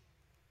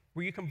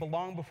 where you can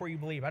belong before you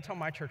believe. I tell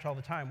my church all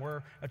the time,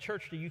 we're a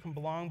church that you can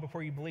belong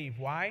before you believe.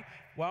 Why?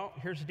 Well,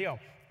 here's the deal.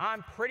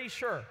 I'm pretty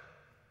sure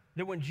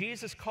that when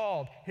Jesus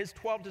called his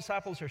 12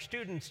 disciples or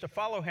students to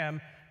follow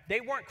him,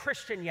 they weren't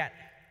Christian yet.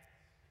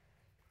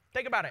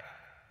 Think about it,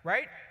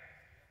 right?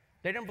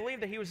 They didn't believe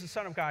that he was the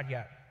Son of God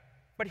yet,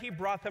 but he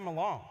brought them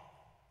along.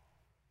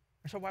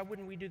 And so why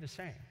wouldn't we do the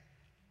same?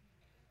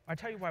 I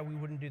tell you why we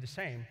wouldn't do the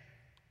same.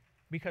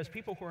 Because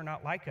people who are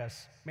not like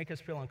us make us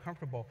feel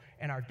uncomfortable,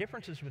 and our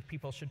differences with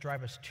people should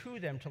drive us to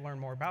them to learn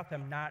more about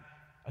them, not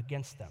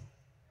against them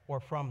or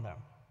from them.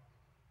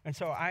 And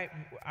so I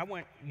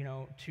went,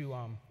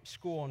 to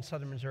school in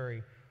southern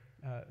Missouri,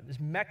 this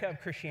mecca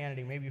of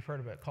Christianity, maybe you've heard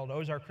of it, called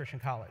Ozark Christian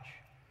College.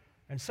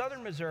 In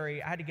southern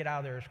Missouri, I had to get out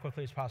of there as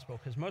quickly as possible,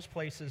 because most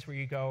places where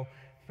you go,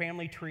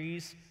 family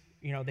trees,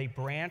 they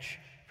branch.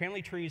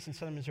 Family trees in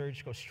southern Missouri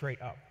just go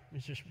straight up.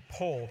 It's just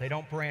pole. They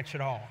don't branch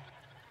at all.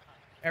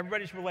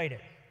 Everybody's related.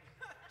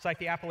 It's like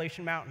the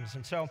Appalachian Mountains.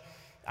 And so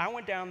I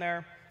went down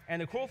there,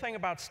 and the cool thing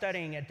about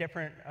studying at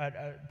different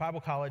Bible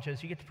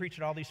colleges, you get to preach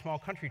at all these small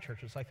country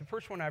churches. Like the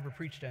first one I ever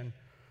preached in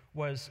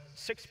was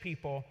 6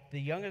 people. The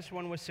youngest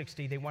one was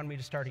 60. They wanted me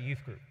to start a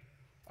youth group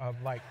of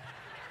like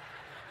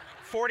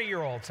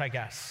 40-year-olds, I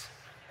guess.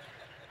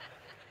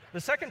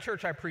 The second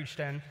church I preached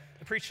in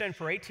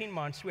for 18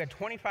 months. We had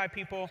 25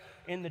 people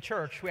in the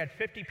church. We had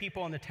 50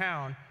 people in the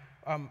town.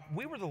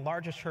 We were the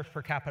largest church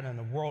per capita in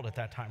the world at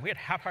that time. We had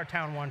half our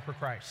town won for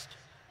Christ.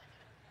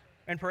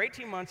 And for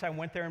 18 months, I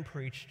went there and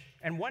preached.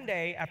 And one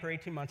day, after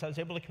 18 months, I was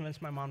able to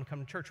convince my mom to come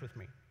to church with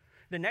me.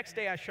 The next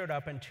day, I showed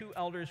up, and 2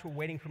 elders were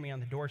waiting for me on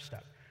the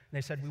doorstep. And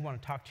they said, "We want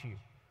to talk to you."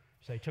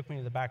 So they took me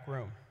to the back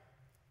room.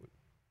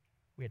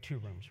 We had 2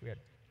 rooms. We had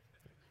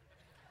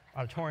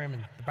auditorium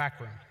and the back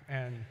room.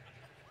 And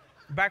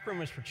the back room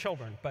was for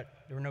children,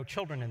 but there were no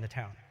children in the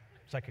town.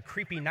 It's like a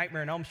creepy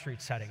Nightmare on Elm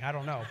Street setting. I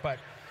don't know. But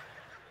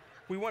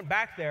we went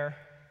back there,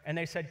 and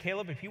they said,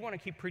 "Caleb, if you want to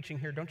keep preaching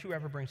here, don't you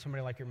ever bring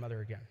somebody like your mother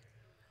again.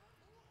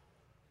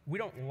 We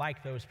don't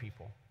like those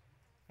people."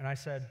 And I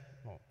said,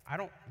 "Well, I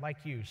don't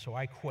like you, so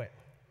I quit."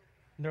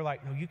 And they're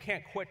like, "No, you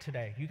can't quit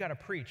today. You got to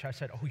preach." I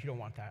said, "Oh, you don't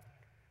want that."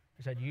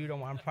 He said,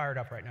 I'm fired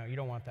up right now. You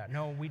don't want that.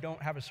 No, we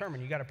don't have a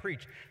sermon. You got to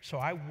preach. So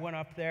I went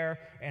up there,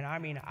 and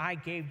I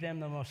gave them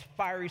the most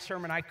fiery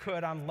sermon I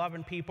could on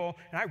loving people.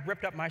 And I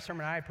ripped up my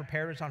sermon I had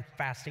prepared. It was on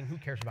fasting. Who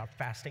cares about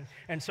fasting?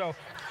 And so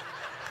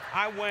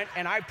I went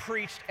and I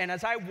preached, and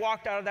as I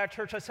walked out of that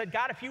church, I said,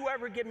 God, if you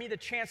ever give me the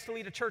chance to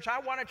lead a church, I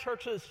want a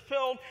church that is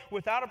filled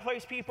with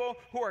out-of-place people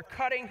who are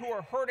cutting, who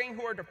are hurting,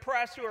 who are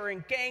depressed, who are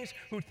in gangs,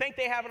 who think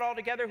they have it all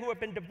together, who have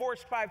been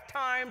divorced 5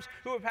 times,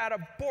 who have had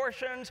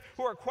abortions,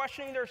 who are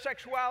questioning their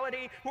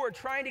sexuality, who are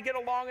trying to get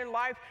along in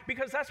life,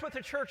 because that's what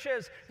the church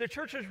is. The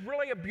church is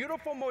really a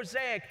beautiful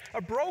mosaic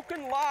of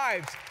broken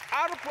lives,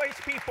 out-of-place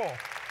people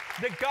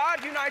that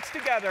God unites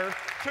together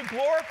to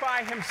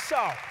glorify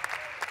himself.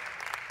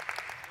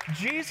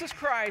 Jesus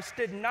Christ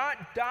did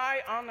not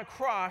die on the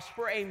cross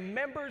for a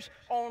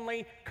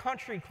members-only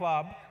country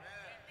club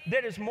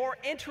that is more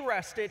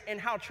interested in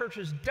how church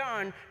is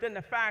done than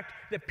the fact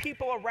that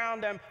people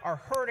around them are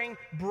hurting,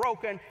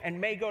 broken,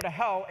 and may go to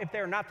hell if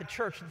they're not the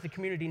church that the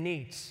community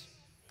needs.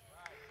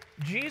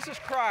 Jesus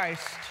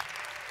Christ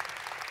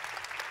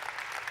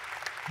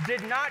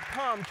did not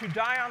come to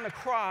die on the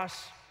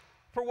cross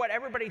for what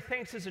everybody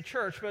thinks is a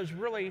church, but is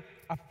really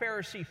a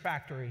Pharisee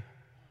factory.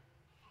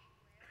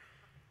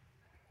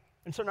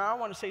 And so now I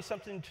want to say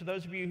something to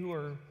those of you who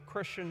are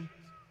Christian,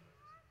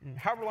 and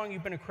however long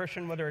you've been a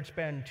Christian, whether it's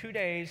been 2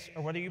 days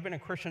or whether you've been a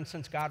Christian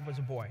since God was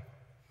a boy.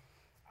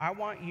 I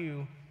want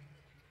you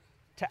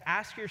to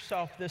ask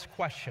yourself this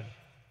question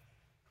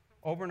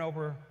over and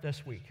over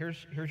this week.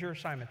 Here's your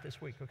assignment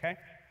this week, okay?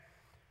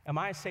 Am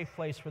I a safe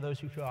place for those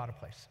who feel out of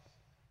place?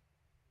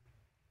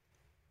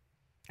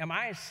 Am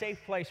I a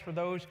safe place for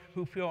those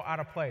who feel out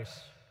of place?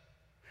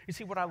 You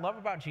see, what I love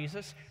about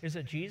Jesus is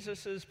that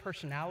Jesus'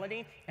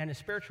 personality and his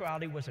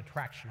spirituality was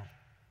attractional.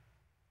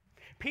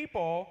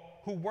 People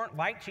who weren't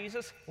like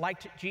Jesus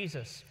liked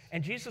Jesus,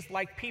 and Jesus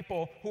liked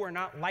people who are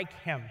not like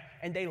him,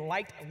 and they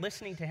liked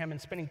listening to him and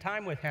spending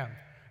time with him.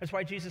 That's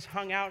why Jesus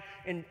hung out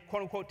in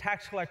quote-unquote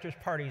tax collectors'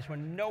 parties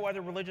when no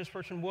other religious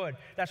person would.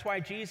 That's why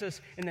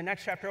Jesus, in the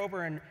next chapter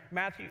over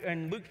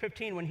in Luke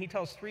 15, when he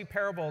tells 3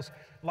 parables,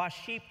 lost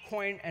sheep,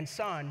 coin, and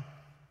son,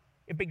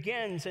 it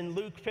begins in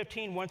Luke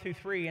 15, 1 through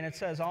 3, and it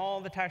says, all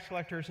the tax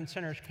collectors and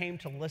sinners came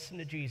to listen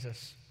to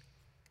Jesus.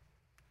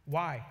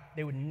 Why?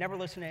 They would never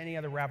listen to any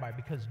other rabbi,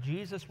 because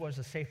Jesus was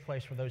a safe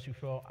place for those who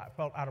felt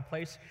out of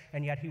place,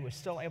 and yet he was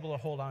still able to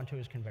hold on to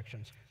his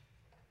convictions.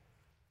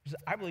 Because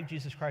I believe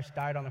Jesus Christ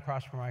died on the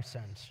cross for my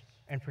sins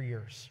and for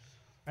yours.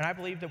 And I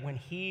believe that when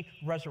he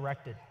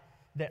resurrected,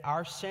 that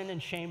our sin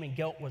and shame and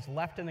guilt was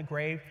left in the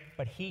grave,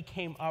 but he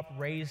came up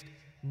raised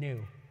new.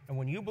 And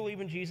when you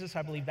believe in Jesus,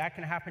 I believe that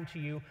can happen to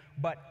you.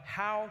 But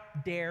how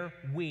dare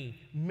we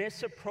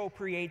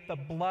misappropriate the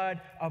blood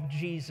of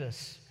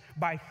Jesus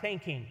by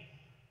thinking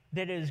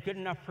that it is good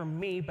enough for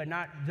me, but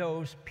not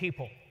those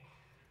people?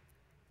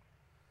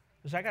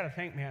 Because I got to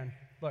think, man,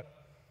 look,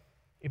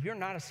 if you're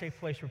not a safe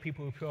place for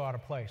people who feel out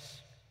of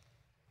place,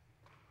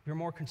 if you're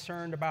more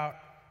concerned about,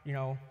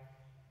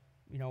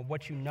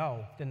 what you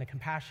know than the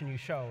compassion you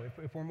show,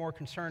 if we're more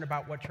concerned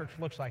about what church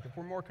looks like, if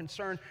we're more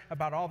concerned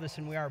about all this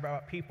than we are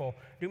about people,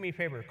 do me a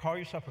favor, call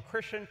yourself a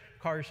Christian,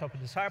 call yourself a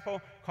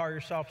disciple, call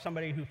yourself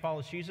somebody who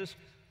follows Jesus,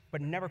 but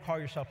never call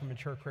yourself a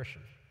mature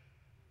Christian.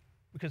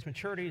 Because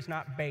maturity is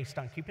not based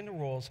on keeping the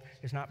rules,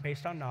 it's not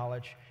based on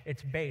knowledge,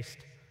 it's based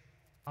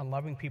on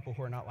loving people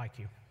who are not like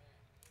you.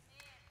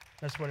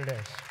 That's what it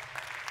is.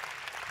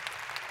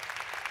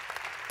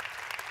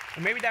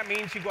 And maybe that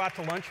means you go out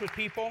to lunch with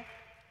people.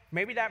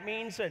 Maybe that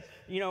means that,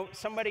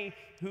 somebody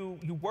who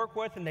you work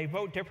with and they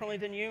vote differently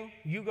than you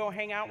go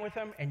hang out with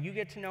them and you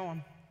get to know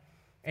them.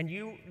 And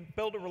you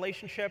build a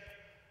relationship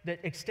that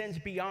extends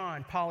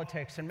beyond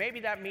politics. And maybe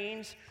that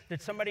means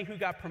that somebody who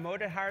got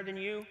promoted higher than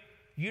you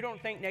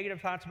don't think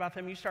negative thoughts about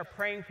them. You start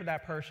praying for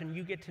that person.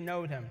 You get to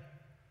know them.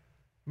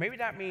 Maybe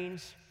that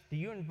means that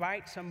you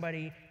invite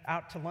somebody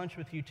out to lunch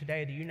with you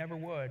today that you never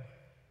would.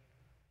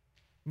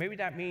 Maybe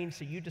that means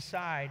that you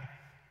decide,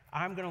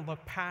 I'm going to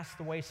look past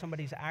the way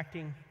somebody's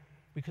acting,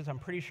 because I'm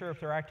pretty sure if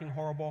they're acting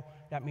horrible,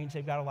 that means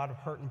they've got a lot of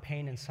hurt and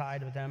pain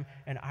inside of them,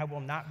 and I will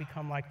not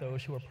become like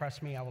those who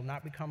oppress me. I will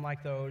not become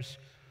like those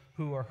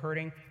who are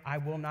hurting. I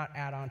will not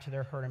add on to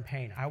their hurt and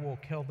pain. I will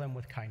kill them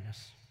with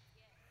kindness.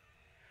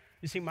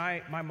 You see,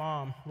 my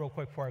mom, real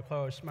quick before I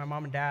close, my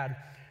mom and dad,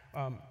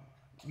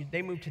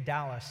 they moved to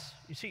Dallas.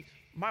 You see,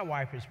 my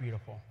wife is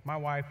beautiful. My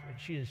wife,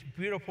 she is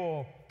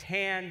beautiful,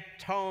 tan,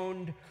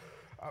 toned,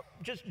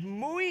 just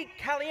muy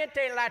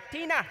caliente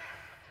Latina,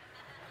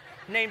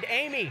 named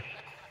Amy.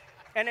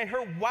 And in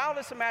her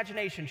wildest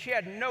imagination, she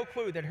had no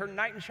clue that her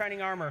knight in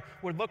shining armor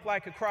would look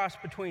like a cross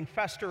between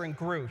Fester and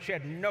Gru. She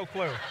had no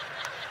clue.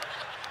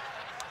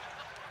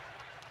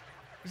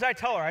 As I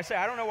tell her, I say,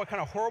 I don't know what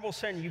kind of horrible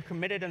sin you've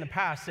committed in the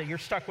past that you're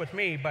stuck with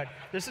me, but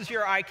this is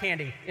your eye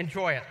candy.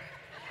 Enjoy it.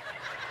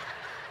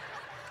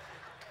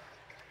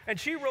 And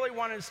she really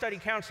wanted to study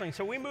counseling,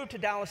 so we moved to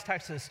Dallas,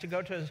 Texas to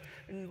go to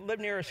live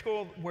near a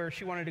school where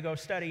she wanted to go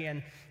study.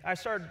 And I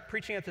started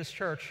preaching at this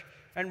church,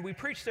 and we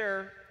preached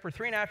there for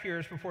 3.5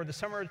 years before the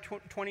summer of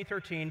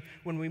 2013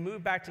 when we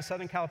moved back to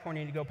Southern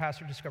California to go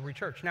pastor Discovery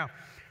Church. Now,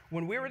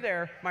 when we were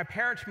there, my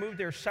parents moved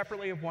there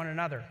separately of one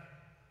another.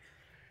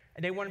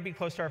 And they wanted to be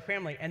close to our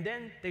family. And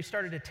then they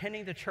started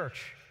attending the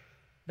church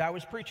that I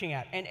was preaching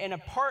at. And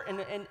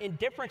in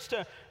difference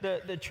to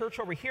the church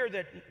over here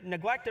that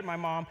neglected my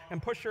mom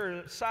and pushed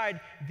her aside,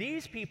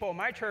 these people,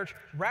 my church,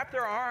 wrapped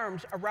their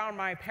arms around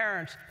my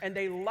parents, and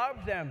they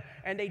loved them,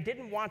 and they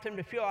didn't want them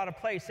to feel out of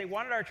place. They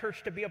wanted our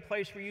church to be a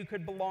place where you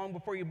could belong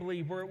before you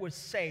believe, where it was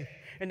safe.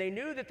 And they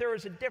knew that there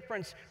was a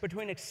difference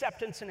between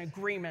acceptance and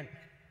agreement.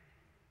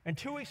 And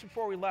 2 weeks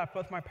before we left,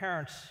 both my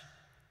parents,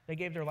 they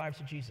gave their lives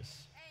to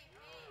Jesus.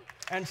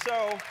 And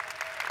so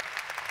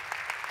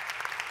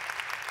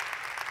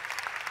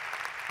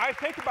I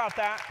think about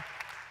that,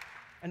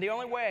 and the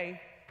only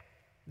way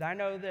that I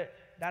know that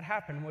that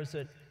happened was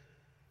that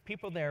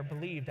people there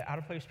believed that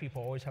out-of-place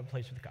people always have a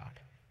place with God.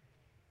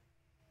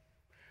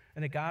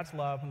 And that God's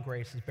love and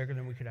grace is bigger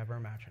than we could ever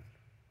imagine.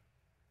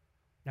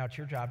 Now it's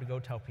your job to go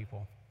tell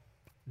people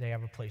they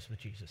have a place with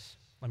Jesus.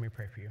 Let me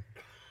pray for you.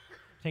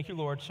 Thank you,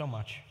 Lord, so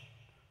much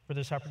for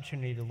this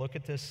opportunity to look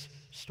at this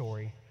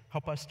story.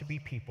 Help us to be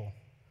people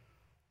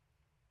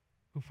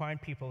who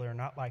find people that are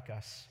not like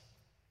us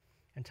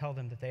and tell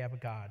them that they have a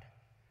God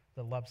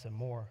that loves them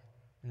more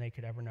than they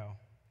could ever know.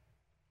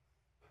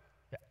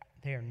 That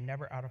they are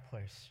never out of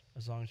place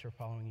as long as they're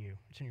following you.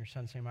 It's in your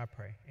Son's name I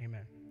pray.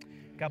 Amen.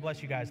 God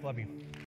bless you guys. Love you.